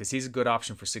my team because he's a good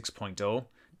option for 6.0.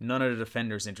 None of the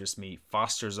defenders interest me.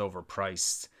 Foster's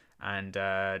overpriced, and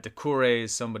Doucouré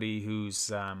is somebody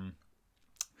who's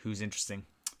interesting.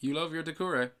 You love your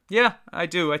Doucouré. Yeah, I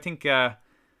do. I think,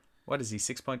 what is he,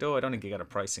 6.0? I don't think he got a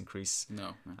price increase.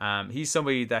 No. He's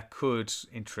somebody that could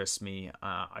interest me.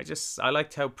 I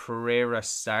liked how Pereira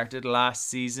started last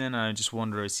season, and I just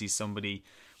wonder, is he somebody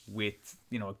with,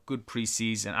 a good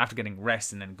preseason, after getting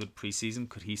rest and then good preseason,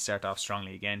 could he start off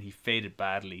strongly again? He faded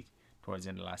badly towards the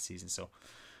end of last season, so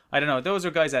I don't know. Those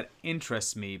are guys that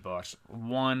interest me, but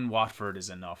one Watford is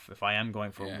enough. If I am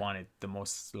going for one, the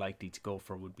most likely to go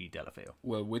for would be Deulofeu.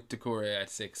 Well, with Doucouré at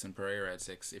 6 and Pereira at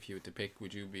 6, if you were to pick,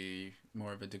 would you be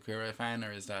more of a Doucouré fan,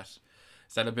 or is that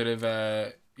a bit of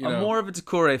a... I'm more of a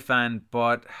Doucouré fan,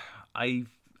 but I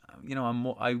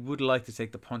would like to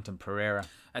take the punt on Pereira.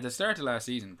 At the start of last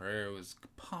season, Pereira was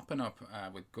popping up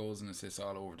with goals and assists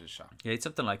all over the shop. Yeah, it's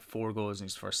something like 4 goals in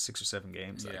his first 6 or 7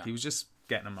 games. Yeah. He was just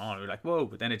getting them on. We were like, whoa,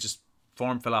 but then it just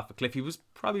form fell off a cliff. He was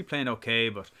probably playing okay,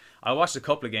 but I watched a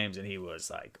couple of games and he was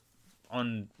like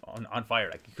on fire.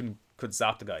 Like, you couldn't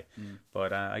stop the guy.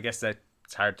 But I guess that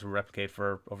it's hard to replicate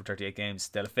for over 38 games.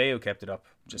 Deulofeu kept it up,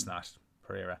 just not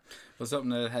Pereira. Well, something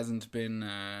that hasn't been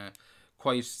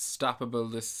quite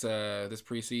stoppable this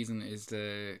pre-season is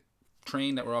the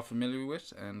train that we're all familiar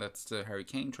with, and that's the Harry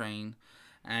Kane train.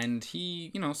 And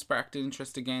he, sparked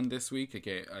interest again this week.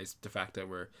 Okay, the fact that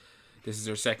this is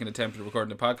our second attempt at recording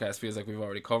the podcast feels like we've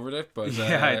already covered it, but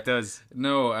yeah, it does.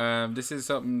 No, this is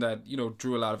something that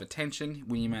drew a lot of attention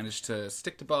when you managed to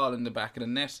stick the ball in the back of the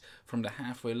net from the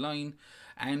halfway line,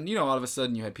 and all of a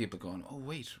sudden you had people going, "Oh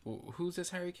wait, who's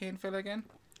this Harry Kane fella again?"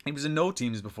 He was in no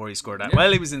teams before he scored that. Yeah.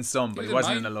 Well, he was in some, but he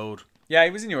wasn't in mine. a load. Yeah, he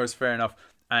was in yours, fair enough.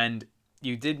 And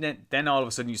you didn't. Then all of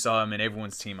a sudden you saw him in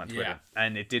everyone's team on Twitter,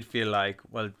 and it did feel like,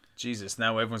 well, Jesus,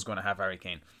 now everyone's going to have Harry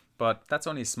Kane. But that's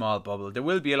only a small bubble. There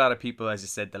will be a lot of people, as you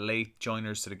said, the late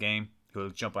joiners to the game, who will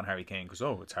jump on Harry Kane because,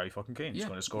 it's Harry fucking Kane. He's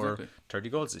going to score 30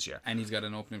 goals this year. And he's got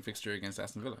an opening fixture against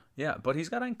Aston Villa. Yeah, but he's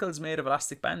got ankles made of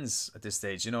elastic bands at this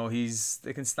stage.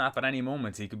 They can snap at any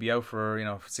moment. He could be out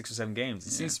for 6 or 7 games.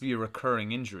 It seems to be a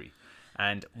recurring injury.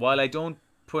 And while I don't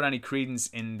put any credence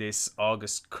in this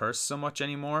August curse so much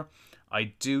anymore,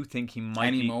 I do think he might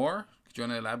anymore. Do you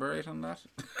want to elaborate on that?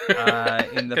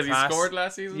 In the past, because he scored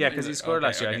last season. Yeah, because he scored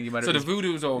last year. I think he might have. So the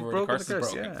voodoo's over. He broke the curse the curse.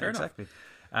 is broken. Yeah, Fair exactly.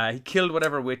 He killed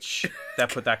whatever witch that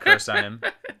put that curse on him.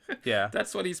 Yeah,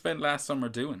 that's what he spent last summer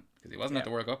doing because he wasn't at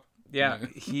the World Cup. Yeah,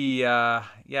 he.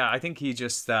 I think he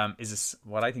just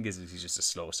what I think is he's just a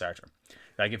slow starter.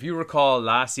 Like, if you recall,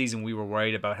 last season we were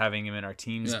worried about having him in our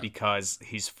teams because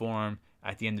his form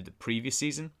at the end of the previous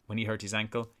season, when he hurt his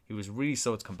ankle, he was really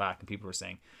slow to come back, and people were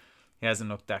saying he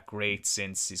hasn't looked that great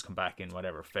since he's come back in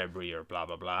February or blah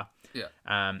blah blah.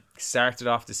 Yeah. Started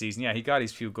off the season, he got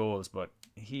his few goals, but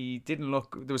he didn't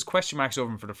look. There was question marks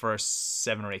over him for the first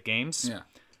 7 or 8 games. Yeah.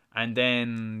 And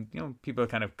then people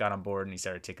kind of got on board and he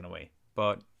started ticking away.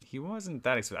 But he wasn't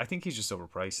that expensive. I think he's just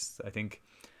overpriced. I think.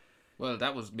 Well,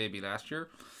 that was maybe last year,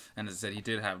 and as I said, he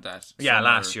did have that. Yeah, summer,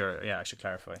 last year. Yeah, I should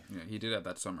clarify. Yeah, he did have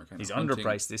that summer kind He's of. He's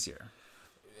underpriced this year.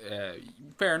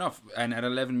 Fair enough, and at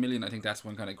 11 million, I think that's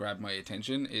one kind of grabbed my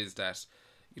attention. Is that,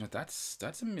 that's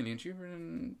 $1 million cheaper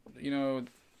than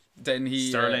than he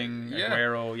Sterling,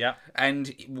 Aguero, yeah.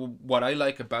 And what I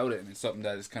like about it, and it's something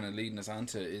that is kind of leading us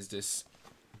onto, is this.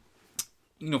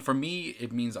 For me,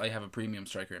 it means I have a premium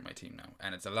striker in my team now,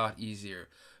 and it's a lot easier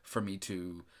for me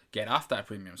to get off that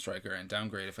premium striker and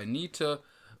downgrade if I need to,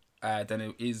 than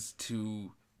it is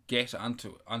to get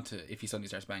onto if he suddenly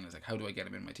starts banging. It's like, how do I get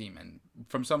him in my team? And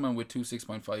from someone with 2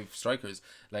 6.5 strikers,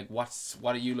 like, what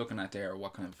are you looking at there?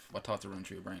 What thoughts are running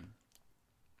through your brain?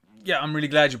 Yeah, I'm really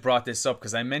glad you brought this up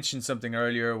because I mentioned something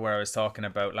earlier where I was talking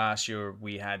about last year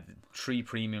we had 3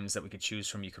 premiums that we could choose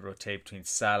from. You could rotate between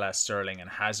Salah, Sterling and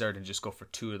Hazard and just go for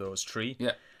 2 of those 3.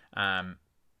 Yeah.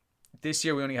 This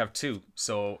year we only have 2.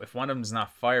 So if one of them's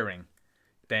not firing,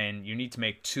 then you need to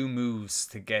make 2 moves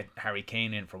to get Harry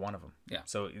Kane in for one of them. Yeah.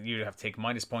 So you have to take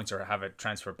minus points or have a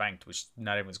transfer banked, which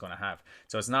not everyone's going to have.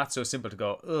 So it's not so simple to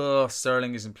go,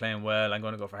 Sterling isn't playing well, I'm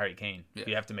going to go for Harry Kane. Yeah.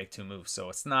 You have to make 2 moves. So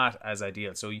it's not as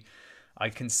ideal. So I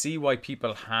can see why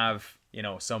people have,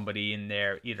 somebody in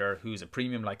there either who's a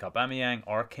premium like Aubameyang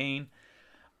or Kane,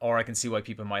 or I can see why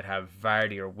people might have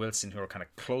Vardy or Wilson who are kind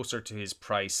of closer to his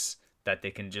price that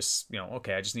they can just,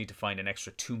 okay, I just need to find an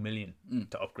extra 2 million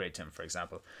to upgrade to him, for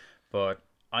example. But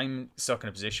I'm stuck in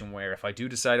a position where if I do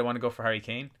decide I want to go for Harry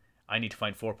Kane, I need to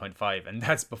find 4.5, and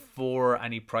that's before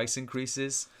any price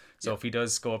increases. So if he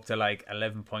does go up to like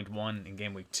 11.1 in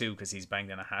game week 2 because he's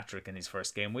banged in a hat-trick in his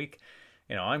first game week,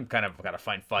 I'm kind of got to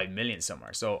find 5 million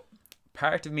somewhere. So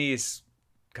part of me is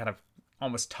kind of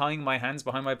almost tying my hands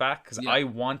behind my back because I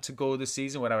want to go this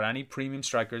season without any premium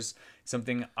strikers.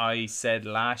 Something I said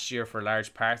last year for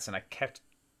large parts, and I kept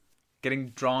getting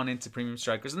drawn into premium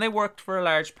strikers, and they worked for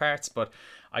large parts. But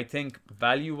I think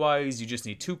value-wise, you just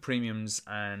need 2 premiums,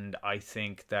 and I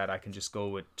think that I can just go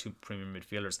with 2 premium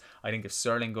midfielders. I think if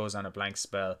Sterling goes on a blank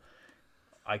spell,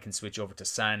 I can switch over to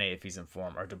Sané if he's in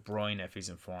form, or De Bruyne if he's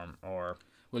in form, or...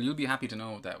 Well, you'll be happy to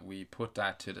know that we put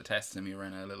that to the test, and we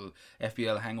ran a little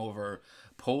FPL hangover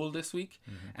poll this week,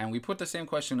 and we put the same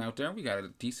question out there. We got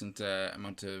a decent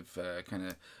amount of kind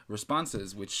of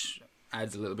responses, which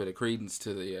adds a little bit of credence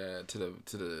to the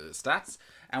stats.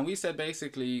 And we said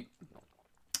basically,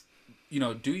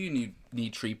 do you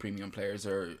need 3 premium players,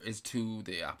 or is 2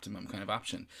 the optimum kind of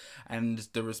option? And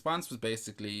the response was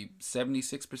basically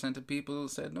 76% of people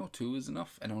said no, 2 is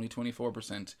enough, and only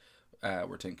 24%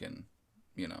 were thinking,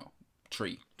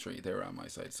 3. They were on my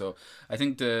side. So I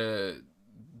think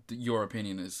your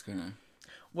opinion is kind of...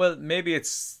 Well, maybe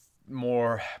it's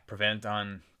more prevalent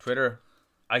on Twitter.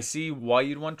 I see why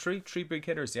you'd want 3 big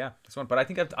hitters. Yeah, that's one. But I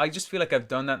think I just feel like I've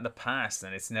done that in the past,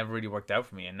 and it's never really worked out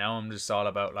for me. And now I'm just all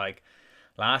about, like,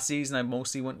 last season I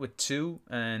mostly went with 2,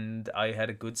 and I had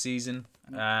a good season.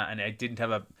 And I didn't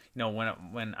have a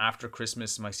when after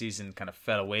Christmas my season kind of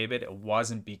fell away a bit. It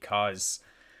wasn't because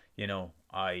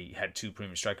I had 2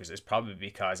 premium strikers. It's probably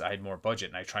because I had more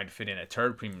budget and I tried to fit in a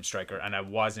 3rd premium striker, and I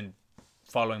wasn't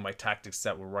following my tactics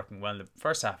that were working well in the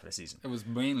first half of the season. It was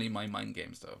mainly my mind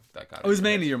games, though, that got it. Was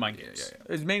mainly your mind games. Yeah.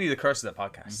 It was mainly the curse of the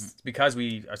podcast. It's because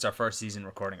it's our first season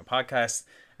recording a podcast,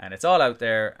 and it's all out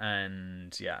there,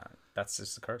 and yeah, that's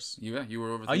just the curse. Yeah, you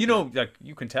were overthinking. Like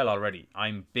you can tell already,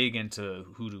 I'm big into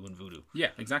hoodoo and voodoo. Yeah,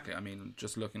 exactly. I mean,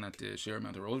 just looking at the sheer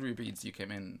amount of rosary beads you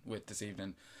came in with this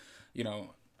evening,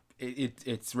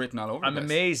 it's written all over. I'm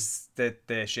amazed that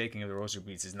the shaking of the rosary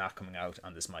beads is not coming out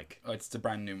on this mic. Oh, it's the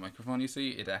brand new microphone. You see,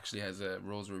 it actually has a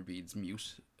rosary beads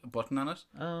mute button on it.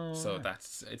 Oh, so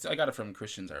right. I got it from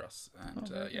Christians R Us, and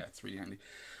yeah, it's really handy.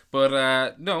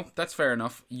 But no, that's fair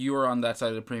enough. You're on that side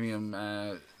of the premium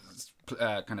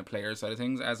kind of player side of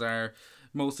things, as are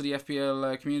most of the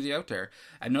FPL community out there.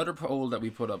 Another poll that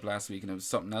we put up last week, and it was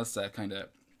something else that kind of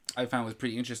I found was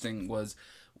pretty interesting, was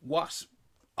what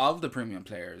of the premium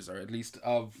players, or at least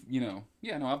of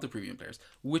the premium players,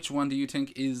 which one do you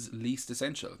think is least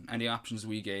essential? And the options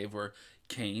we gave were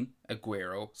Kane,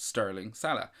 Aguero, Sterling,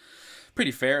 Salah.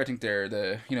 Pretty fair. I think they're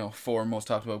the 4 most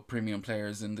talked about premium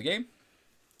players in the game.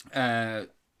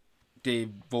 The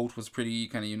vote was pretty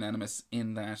kind of unanimous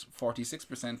in that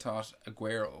 46% thought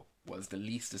Aguero was the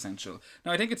least essential.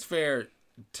 Now I think it's fair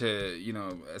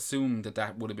to assume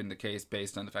that would have been the case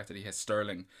based on the fact that he has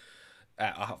Sterling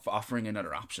offering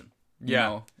another option.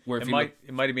 Where it might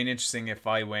have been interesting if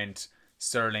I went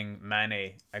Sterling,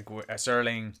 Mane,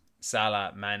 Sterling,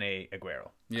 Salah, Mane, Aguero.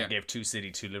 Yeah. I gave 2 City,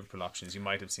 2 Liverpool options. You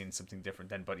might have seen something different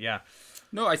then, but yeah.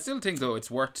 No, I still think though it's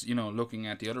worth looking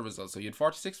at the other results. So you had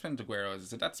 46% Aguero, as I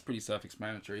said, that's pretty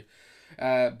self-explanatory.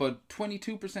 But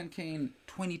 22% Kane,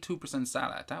 22%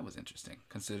 Salah. That was interesting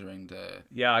considering the...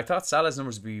 Yeah, I thought Salah's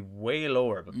numbers would be way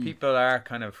lower, but people are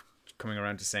kind of coming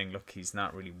around to saying, look, he's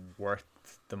not really worth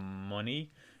the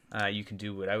money. You can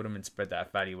do without him and spread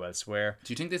that value elsewhere.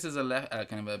 Do you think this is a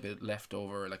kind of a bit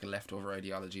leftover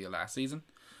ideology of last season,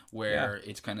 where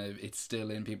it's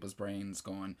still in people's brains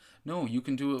going, no, you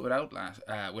can do it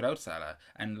without Salah?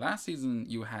 And last season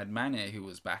you had Mane, who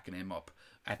was backing him up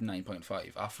at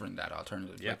 9.5, offering that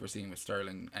alternative, like we're seeing with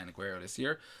Sterling and Aguero this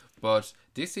year. But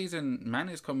this season, Mane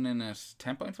is coming in at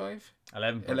 10.5?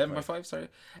 11.5,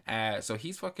 sorry. So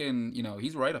he's fucking,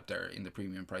 he's right up there in the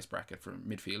premium price bracket for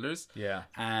midfielders. Yeah.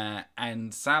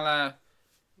 And Salah,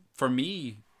 for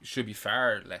me, should be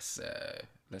far less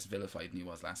vilified than he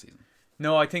was last season.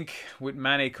 No, I think with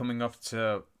Mane coming up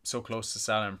to so close to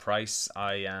Salah in price,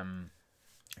 I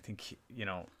think,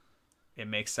 it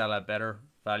makes Salah a better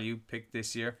value pick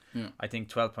this year. Yeah. I think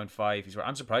 12.5.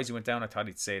 I'm surprised he went down. I thought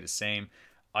he'd stay the same.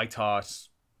 I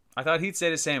thought he'd stay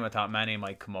the same. I thought Mane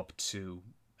might come up to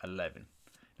 11.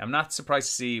 I'm not surprised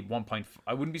to see 1.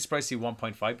 I wouldn't be surprised to see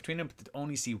 1.5 between them, but to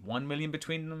only see 1 million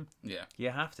between them. Yeah, you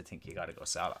have to think you got to go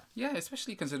Salah. Yeah,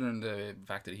 especially considering the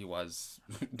fact that he was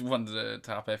one of the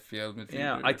top FPL midfielders.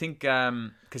 Yeah, I think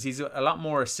because he's a lot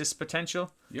more assist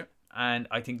potential. Yeah. And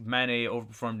I think Mane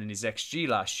overperformed in his XG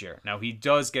last year. Now, he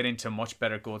does get into much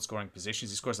better goal-scoring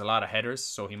positions. He scores a lot of headers,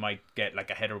 so he might get like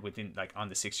a header within, like, on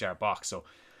the 6-yard box. So,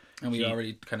 and we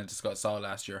already kind of saw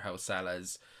last year how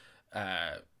Salah's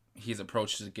his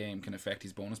approach to the game can affect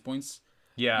his bonus points.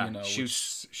 Yeah,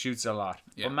 shoots a lot.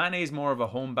 Yeah. But Mane is more of a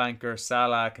home banker.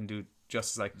 Salah can do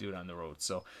just as I can do it on the road.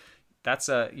 So that's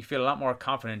you feel a lot more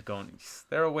confident going,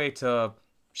 they're away to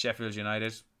Sheffield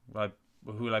United. Well,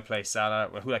 who will I play, Salah,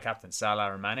 or who will I captain,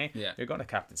 Salah or Mane? Yeah. You're going to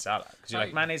captain Salah because you're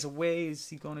like, Mane's away. Is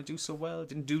he going to do so well?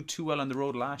 Didn't do too well on the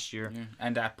road last year. Yeah.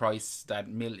 And that price, that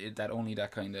only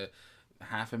that kind of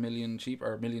 $500,000 cheaper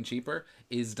or $1 million cheaper,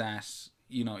 is that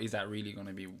really going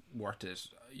to be worth it?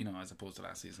 As opposed to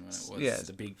last season when it was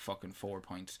the big fucking 4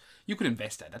 points. You could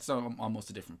invest that. That's almost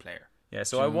a different player. Yeah,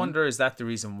 so I wonder, is that the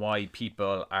reason why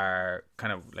people are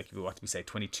kind of like, what did we say,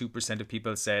 22% of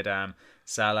people said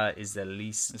Salah is the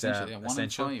least essentially, 1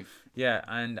 essential. in 5. Yeah,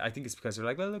 and I think it's because they're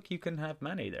like, well, look, you can have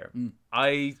Mane there.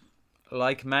 I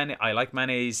like Mane. I like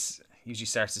Mane's usually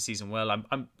starts the season well. I'm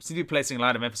seem to be placing a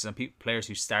lot of emphasis on players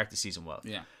who start the season well.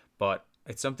 Yeah, but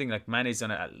it's something like Mane's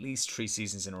done it at least 3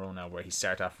 seasons in a row now where he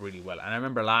started off really well. And I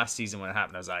remember last season when it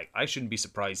happened, I was like, I shouldn't be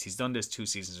surprised. He's done this 2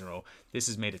 seasons in a row. This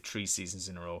has made it 3 seasons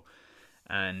in a row.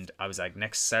 And I was like,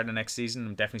 start of next season,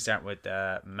 I'm definitely starting with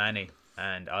Mane.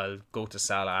 And I'll go to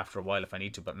Salah after a while if I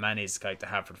need to. But Mane is the guy to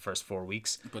have for the first 4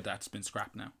 weeks. But that's been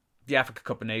scrapped now. The Africa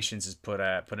Cup of Nations has put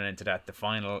an end to that. The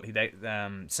final,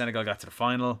 Senegal got to the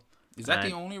final. Is that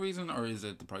the only reason, or is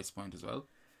it the price point as well?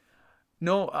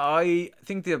 No, I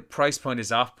think the price point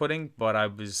is off-putting, but I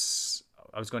was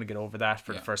going to get over that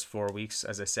for the first 4 weeks.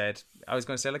 As I said, I was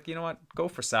going to say, like, you know what, go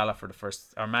for Salah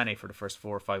or Mane for the first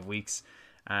 4 or 5 weeks,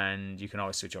 and you can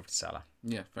always switch over to Salah.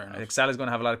 Yeah, fair enough. I think Salah's going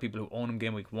to have a lot of people who own him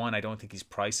game week 1. I don't think his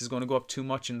price is going to go up too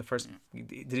much in the first.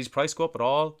 Did his price go up at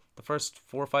all the first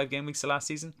 4 or 5 game weeks of last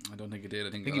season? I don't think it did. I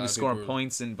think he was scoring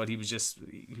points, but he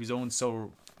was owned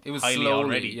so. It was highly slowly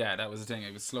already. Yeah, that was the thing.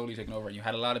 It was slowly taking over, and you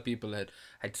had a lot of people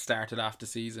had started off the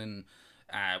season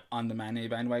on the Mane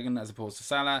bandwagon as opposed to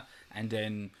Salah, and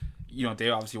then they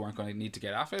obviously weren't going to need to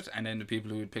get off it, and then the people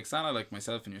who would pick Salah, like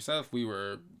myself and yourself, we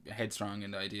were headstrong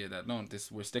in the idea that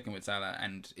we're sticking with Salah,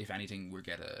 and if anything, we'll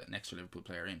get an extra Liverpool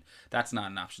player in. That's not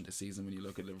an option this season when you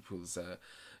look at Liverpool's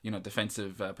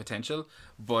defensive potential.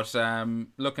 But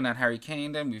looking at Harry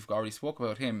Kane, then we've already spoke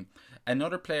about him.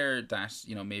 Another player that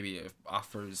maybe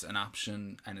offers an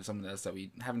option, and is something else that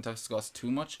we haven't discussed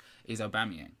too much, is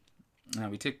Aubameyang. Now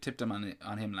we tipped him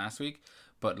on him last week,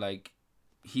 but like,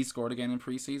 he scored again in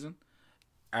pre-season.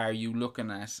 Are you looking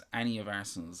at any of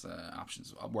Arsenal's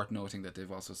options? Worth noting that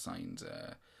they've also signed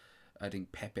I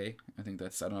think Pepe. I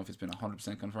don't know if it's been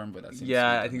 100% confirmed, but that's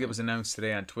I think it was announced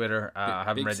today on Twitter. I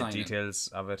haven't read the details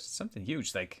of it. Something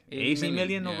huge, like 80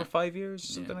 million over 5 years,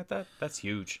 something like that. That's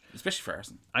huge, especially for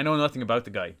Arsenal. I know nothing about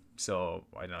the guy, so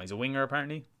I don't know. He's a winger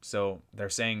apparently. So they're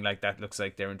saying like that looks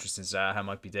like they're interested in Zaha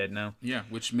might be dead now. Yeah,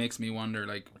 which makes me wonder,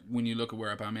 like, when you look at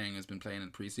where Aubameyang has been playing in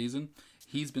pre-season,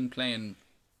 he's been playing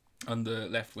on the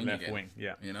left wing again.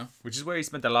 Yeah. Which is where he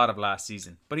spent a lot of last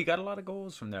season. But he got a lot of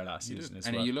goals from there last season as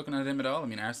well. And are you looking at him at all? I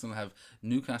mean, Arsenal have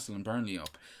Newcastle and Burnley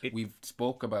up. We've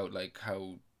spoke about like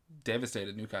how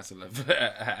devastated Newcastle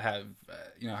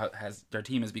has their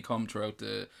team has become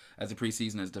as the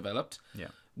pre-season has developed. Yeah.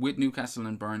 With Newcastle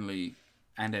and Burnley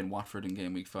and then Watford in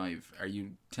game week 5, are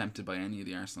you tempted by any of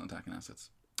the Arsenal attacking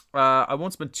assets? I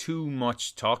won't spend too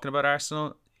much talking about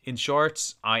Arsenal. In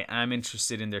short, I am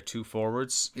interested in their 2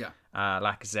 forwards,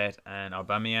 Lacazette and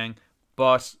Aubameyang,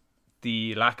 but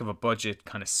the lack of a budget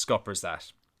kind of scuppers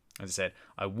that. As I said,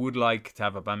 I would like to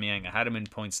have Aubameyang. I had him in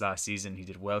points last season. He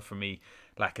did well for me.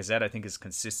 Lacazette, I think, is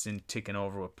consistent, ticking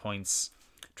over with points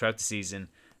throughout the season.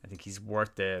 I think he's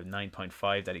worth the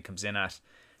 9.5 that he comes in at.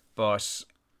 But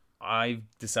I've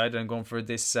decided I'm going for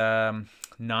this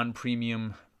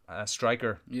non-premium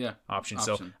striker option.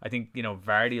 So I think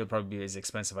Vardy will probably be as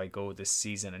expensive I go this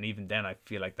season, and even then I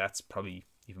feel like that's probably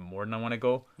even more than I want to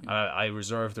go. I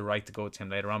reserve the right to go to him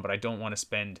later on, but I don't want to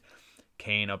spend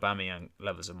Kane, Aubameyang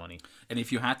levels of money. And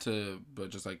if you had to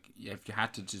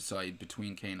decide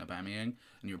between Kane and Aubameyang,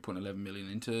 and you're putting 11 million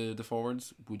into the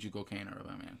forwards, would you go Kane or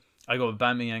Aubameyang? I go with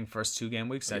Aubameyang first 2 game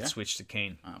weeks. I'd switch to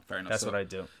Kane. Fair enough. That's what I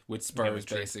do. With Spurs,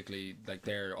 basically, like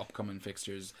their upcoming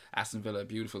fixtures, Aston Villa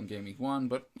beautiful in game week 1,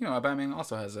 but Aubameyang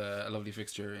also has a lovely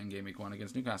fixture in game week 1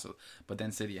 against Newcastle. But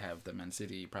then City have the Man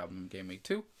City problem in game week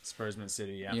 2. Spurs, Man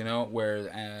City, yeah.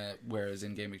 Whereas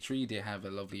in game week 3 they have a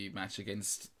lovely match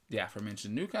against the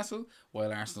aforementioned Newcastle,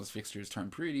 while Arsenal's fixtures turn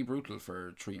pretty brutal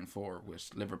for 3 and 4 with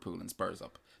Liverpool and Spurs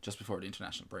up just before the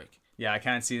international break. Yeah, I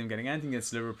can't see them getting anything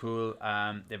against Liverpool.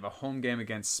 They have a home game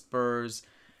against Spurs.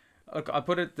 Look, I'll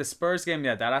put it, the Spurs game,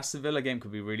 that Aston Villa game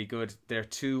could be really good. Their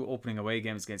 2 opening away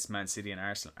games against Man City and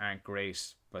Arsenal aren't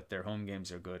great, but their home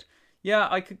games are good. Yeah,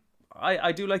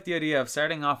 I do like the idea of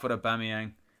starting off with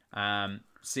Aubameyang,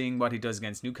 seeing what he does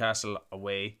against Newcastle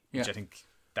away, which I think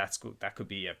that's good. That could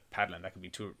be a paddling. That could be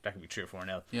 3 or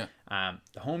 4-0. Yeah.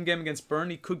 The home game against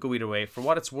Burnley could go either way. For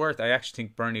what it's worth, I actually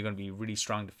think Burnley are going to be really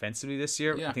strong defensively this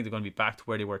year. Yeah. I think they're going to be back to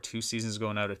where they were 2 seasons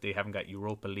ago now that they haven't got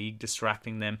Europa League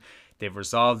distracting them. They've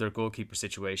resolved their goalkeeper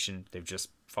situation. They've just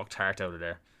fucked Hart out of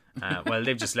there. Well,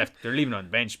 they've just left. They're leaving on the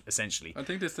bench essentially. I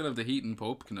think they still have the Heaton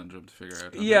Pope conundrum to figure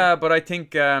out. Yeah, but I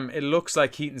think it looks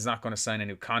like Heaton's not going to sign a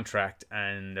new contract,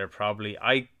 and they're probably.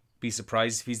 I'd be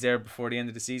surprised if he's there before the end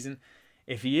of the season.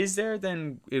 If he is there,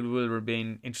 then it will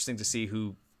remain interesting to see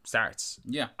who starts.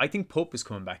 Yeah, I think Pope is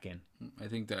coming back in. I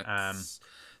think that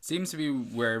seems to be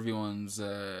where everyone's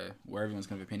kind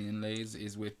of opinion lays,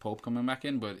 is with Pope coming back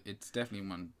in. But it's definitely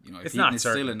one. If Heaton is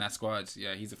still in that squad,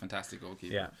 yeah, he's a fantastic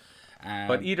goalkeeper. Yeah.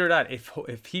 But either that,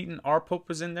 if Heaton or Pope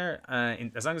was in there,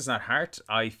 as long as it's not Hart,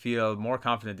 I feel more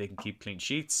confident they can keep clean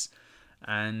sheets,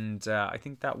 and I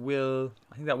think that will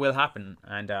happen.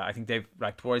 And I think they've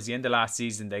towards the end of last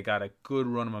season they got a good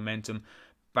run of momentum.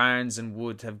 Barnes and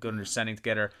Wood have good understanding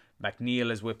together. McNeil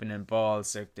is whipping in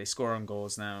balls. They score on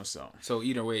goals now. So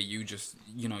either way, you just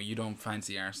you don't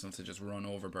fancy Arsenal to just run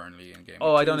over Burnley in game.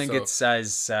 Oh, I don't think it's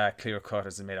as clear cut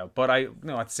as they made out. But at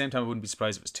the same time, I wouldn't be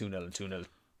surprised if it's 2-0 and 2-0.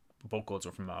 Both goals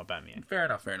were from Aubameyang. Fair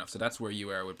enough. So that's where you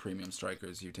are with premium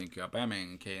strikers. You think Aubameyang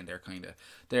and Kane,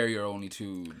 they're your only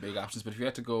 2 big options. But if you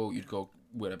had to go, you'd go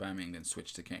with Aubameyang, then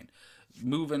switch to Kane.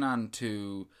 Moving on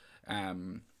to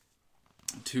the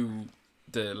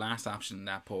last option in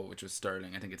that poll, which was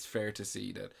Sterling. I think it's fair to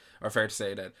say that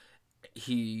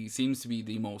he seems to be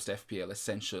the most FPL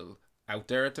essential out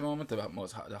there at the moment,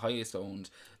 the highest owned,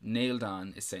 nailed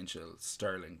on essential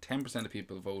Sterling. 10% of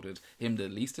people voted him the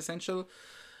least essential.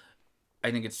 I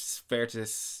think it's fair to,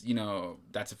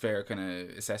 that's a fair kind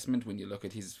of assessment when you look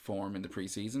at his form in the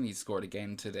preseason. He's scored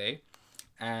again today.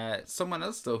 Someone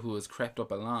else, though, who has crept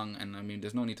up along, and I mean,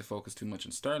 there's no need to focus too much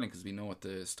on Sterling because we know what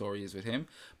the story is with him,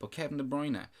 but Kevin De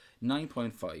Bruyne,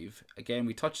 9.5. Again,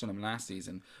 we touched on him last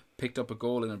season. Picked up a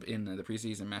goal in the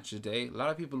preseason match today. A lot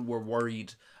of people were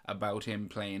worried about him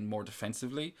playing more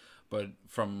defensively, but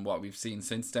from what we've seen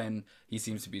since then, he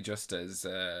seems to be just as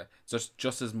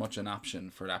much an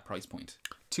option for that price point.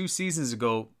 2 seasons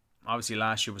ago, obviously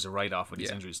last year was a write-off with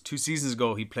his injuries. 2 seasons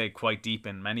ago, he played quite deep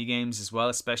in many games as well,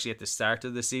 especially at the start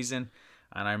of the season.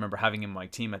 And I remember having him in my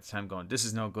team at the time going, this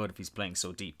is no good if he's playing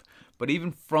so deep. But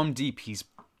even from deep, he's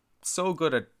so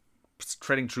good at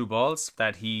treading through balls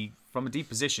that from a deep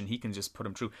position, he can just put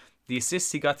him through. The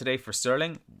assist he got today for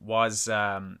Sterling was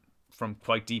from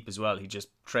quite deep as well. He just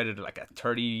treaded like a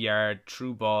 30-yard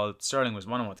through ball. Sterling was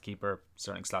 1-on-1 with the keeper.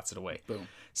 Sterling slots it away. Boom.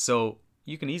 So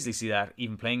you can easily see that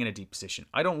even playing in a deep position.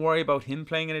 I don't worry about him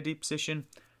playing in a deep position.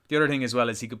 The other thing as well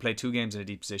is he could play 2 games in a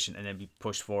deep position and then be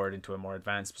pushed forward into a more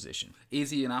advanced position.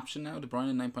 Is he an option now, De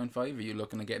Bruyne 9.5? Are you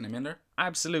looking at getting him in there?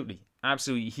 Absolutely.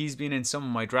 He's been in some of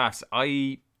my drafts.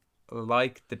 I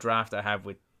like the draft I have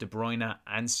with De Bruyne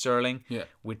and Sterling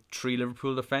with 3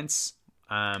 Liverpool defence.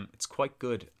 It's quite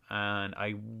good, and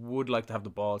I would like to have the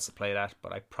balls to play that,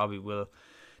 but I probably will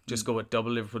just go with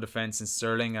double Liverpool defence and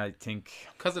Sterling. I think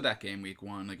because of that game week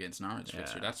 1 against Norwich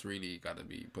fixture, that's really got to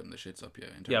be putting the shits up.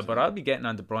 But I'll be getting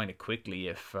on De Bruyne quickly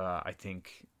if I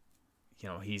think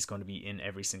he's going to be in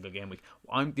every single game week.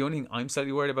 The only thing I'm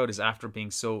slightly worried about is after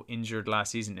being so injured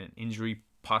last season and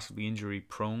possibly injury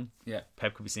prone. Yeah,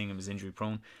 Pep could be seeing him as injury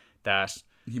prone. That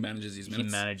he manages his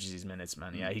minutes.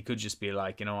 Man. Yeah, he could just be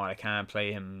like, I can't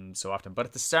play him so often. But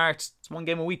at the start, it's 1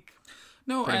 game a week.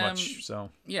 No, pretty much.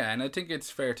 So yeah, and I think it's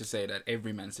fair to say that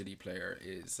every Man City player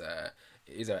is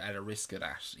at a risk of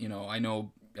that. I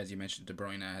know, as you mentioned, De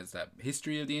Bruyne has that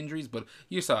history of the injuries, but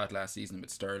you saw it last season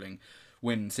with Sterling.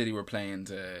 When City were playing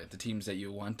the teams that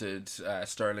you wanted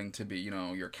Sterling to be,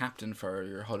 your captain for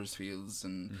your Huddersfields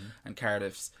and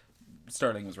Cardiffs,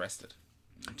 Sterling was rested.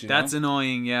 That's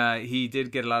annoying. Yeah, he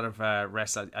did get a lot of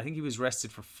rest. I think he was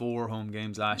rested for 4 home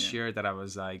games last year. That I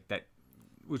was like that,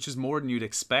 which is more than you'd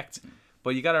expect.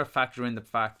 But you got to factor in the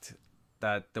fact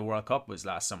that the World Cup was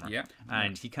last summer. Yeah,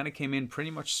 and he kind of came in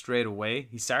pretty much straight away.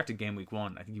 He started game week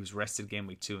 1. I think he was rested game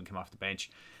week 2 and came off the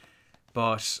bench.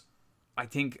 But I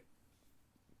think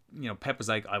Pep was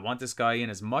like, I want this guy in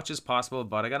as much as possible,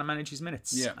 but I got to manage his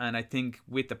minutes. Yeah. And I think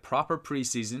with the proper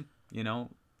preseason,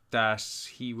 that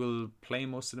he will play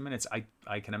most of the minutes.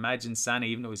 I can imagine Sané,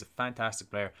 even though he's a fantastic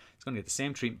player, he's going to get the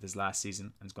same treatment as last season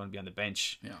and he's going to be on the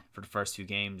bench for the first few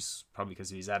games, probably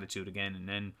because of his attitude again, and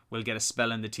then we'll get a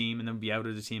spell in the team and then be out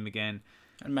of the team again.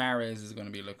 And Mahrez is going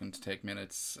to be looking to take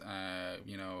minutes,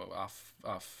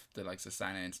 off the likes of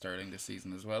Sané and Sterling this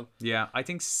season as well. Yeah, I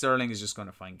think Sterling is just going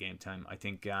to find game time. I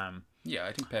think. I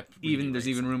think Pep. Really there's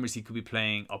even rumours he could be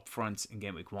playing up front in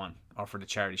game week 1 or for the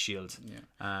Charity Shield. Yeah.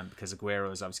 Because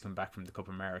Aguero is obviously coming back from the Copa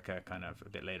America kind of a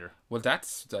bit later. Well,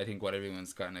 that's I think what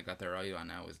everyone's kind of got their eye on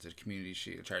now is the Community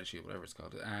Shield, Charity Shield, whatever it's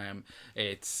called.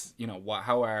 It's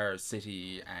how are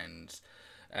City and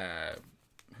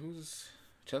who's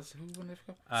Chelsea? Who won the FA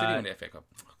Cup? City won the FA Cup.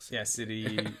 Yeah, City,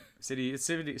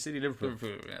 Liverpool.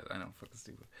 Liverpool. Yeah, I know, fucking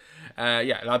stupid. A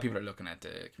lot of people are looking at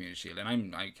the Community Shield,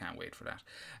 and I can't wait for that.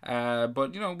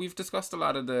 But we've discussed a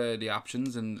lot of the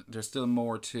options, and there's still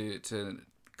more to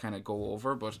kind of go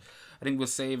over. But I think we'll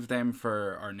save them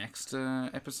for our next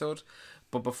episode.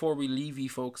 But before we leave you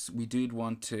folks, we did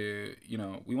want to,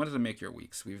 we wanted to make your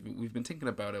weeks. We've been thinking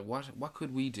about it. What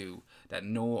could we do that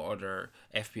no other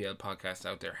FPL podcast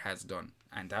out there has done?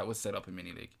 And that was set up in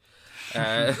Mini League.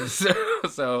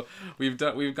 So we've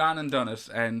gone and done it.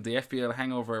 And the FPL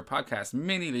Hangover podcast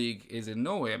Mini League is in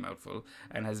no way a mouthful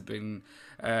and has been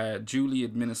duly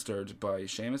administered by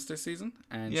Seamus this season.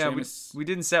 And yeah, Seamus, we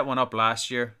didn't set one up last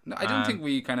year. No, I don't think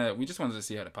we just wanted to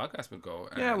see how the podcast would go.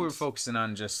 Yeah, we were focusing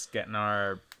on just getting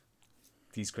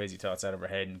these crazy thoughts out of our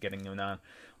head and getting them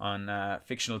on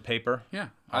fictional paper. Yeah,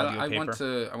 I want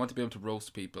to be able to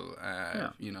roast people,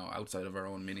 outside of our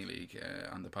own mini league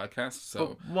on the podcast.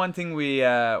 So but one thing we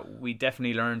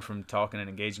definitely learned from talking and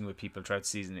engaging with people throughout the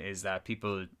season is that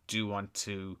people do want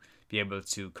to be able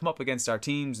to come up against our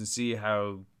teams and see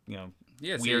how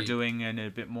we're doing in a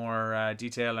bit more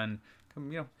detail and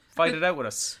fight it out with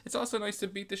us. It's also nice to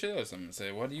beat the shit out of someone and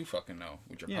say, what do you fucking know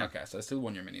with your podcast? I still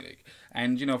won your mini league.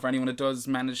 And for anyone that does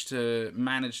manage to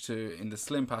in the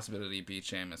slim possibility beat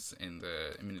Seamus in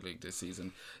the mini league this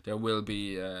season, there will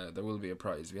be a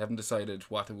prize. We haven't decided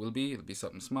what it will be. It'll be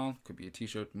something small. Could be a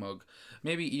t-shirt, mug,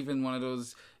 maybe even one of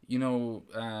those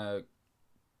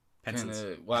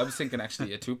pencils. I was thinking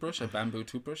actually a toothbrush, a bamboo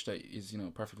toothbrush that is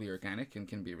perfectly organic and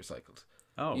can be recycled.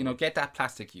 Oh. Get that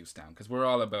plastic use down, because we're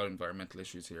all about environmental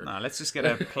issues here. No, let's just get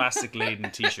a plastic laden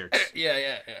t-shirt.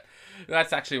 Yeah.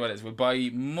 That's actually what it is. We'll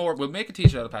buy more. We'll make a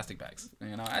t-shirt out of plastic bags.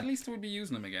 At least we'll be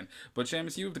using them again. But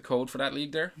Seamus, you have the code for that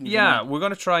league there? We're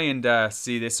going to try and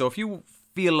see this. So if you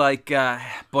feel like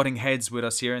butting heads with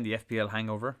us here in the FPL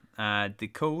Hangover, the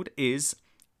code is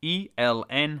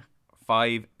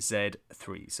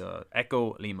ELN5Z3. So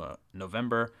Echo Lima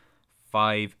November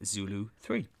 5 Zulu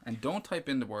 3. And don't type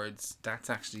in the words. That's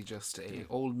actually just a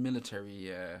old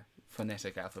military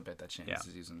phonetic alphabet that Seamus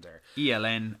is using there.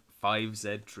 ELN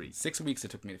 5Z3. 6 weeks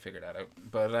it took me to figure that out.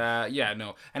 But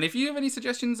no. And if you have any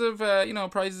suggestions of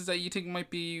prizes that you think might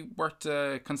be worth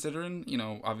considering,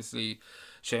 obviously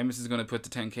Seamus is going to put the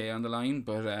 10k on the line,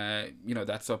 but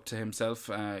that's up to himself.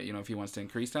 If he wants to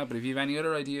increase that. But if you have any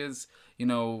other ideas,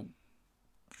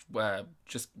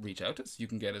 just reach out to us. You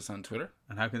can get us on Twitter.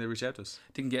 And how can they reach out to us?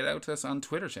 They can get out to us on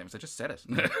Twitter, Seamus. I just said it.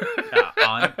 No,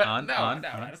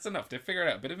 that's enough. They figure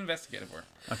it out. Bit of investigative work.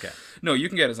 Okay. No, you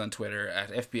can get us on Twitter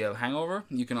at FBL Hangover.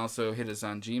 You can also hit us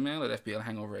on Gmail at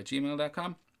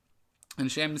fblhangover@gmail.com. And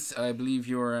Seamus, I believe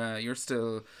you're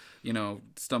still,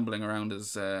 stumbling around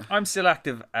as... I'm still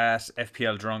active at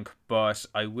FPL Drunk, but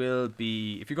I will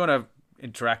be... If you're going to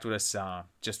interact with us,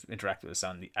 just interact with us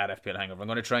on the @FPL Hangover. I'm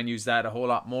going to try and use that a whole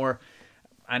lot more.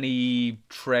 Any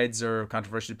threads or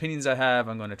controversial opinions I have,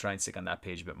 I'm going to try and stick on that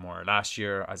page a bit more. Last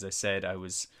year, as I said, I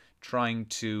was trying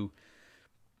to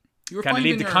kind of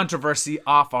leave the controversy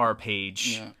off our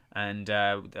page. Yeah. And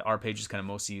our page is kind of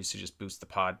mostly used to just boost the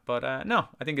pod. But no,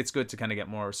 I think it's good to kind of get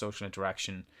more social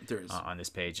interaction on this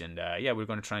page. And we're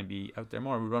going to try and be out there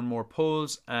more. We run more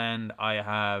polls, and I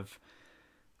have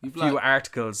a few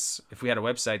articles. If we had a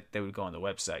website, they would go on the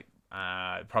website.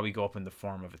 Probably go up in the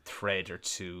form of a thread or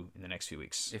two in the next few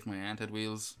weeks. If my aunt had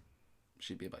wheels,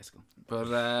 she'd be a bicycle.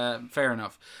 But fair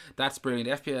enough. That's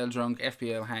brilliant. FPL Drunk,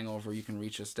 FPL Hangover. You can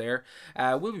reach us there.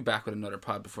 We'll be back with another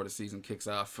pod before the season kicks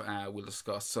off. We'll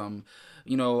discuss some,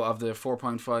 of the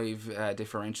 4.5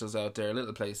 differentials out there,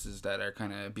 little places that are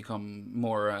kind of become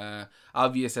more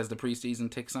obvious as the preseason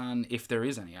ticks on. If there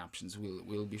is any options,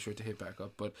 we'll be sure to hit back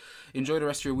up. But enjoy the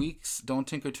rest of your weeks. Don't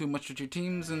tinker too much with your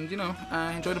teams, and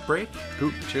enjoy the break.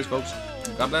 Cool. Cheers, folks.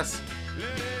 God bless.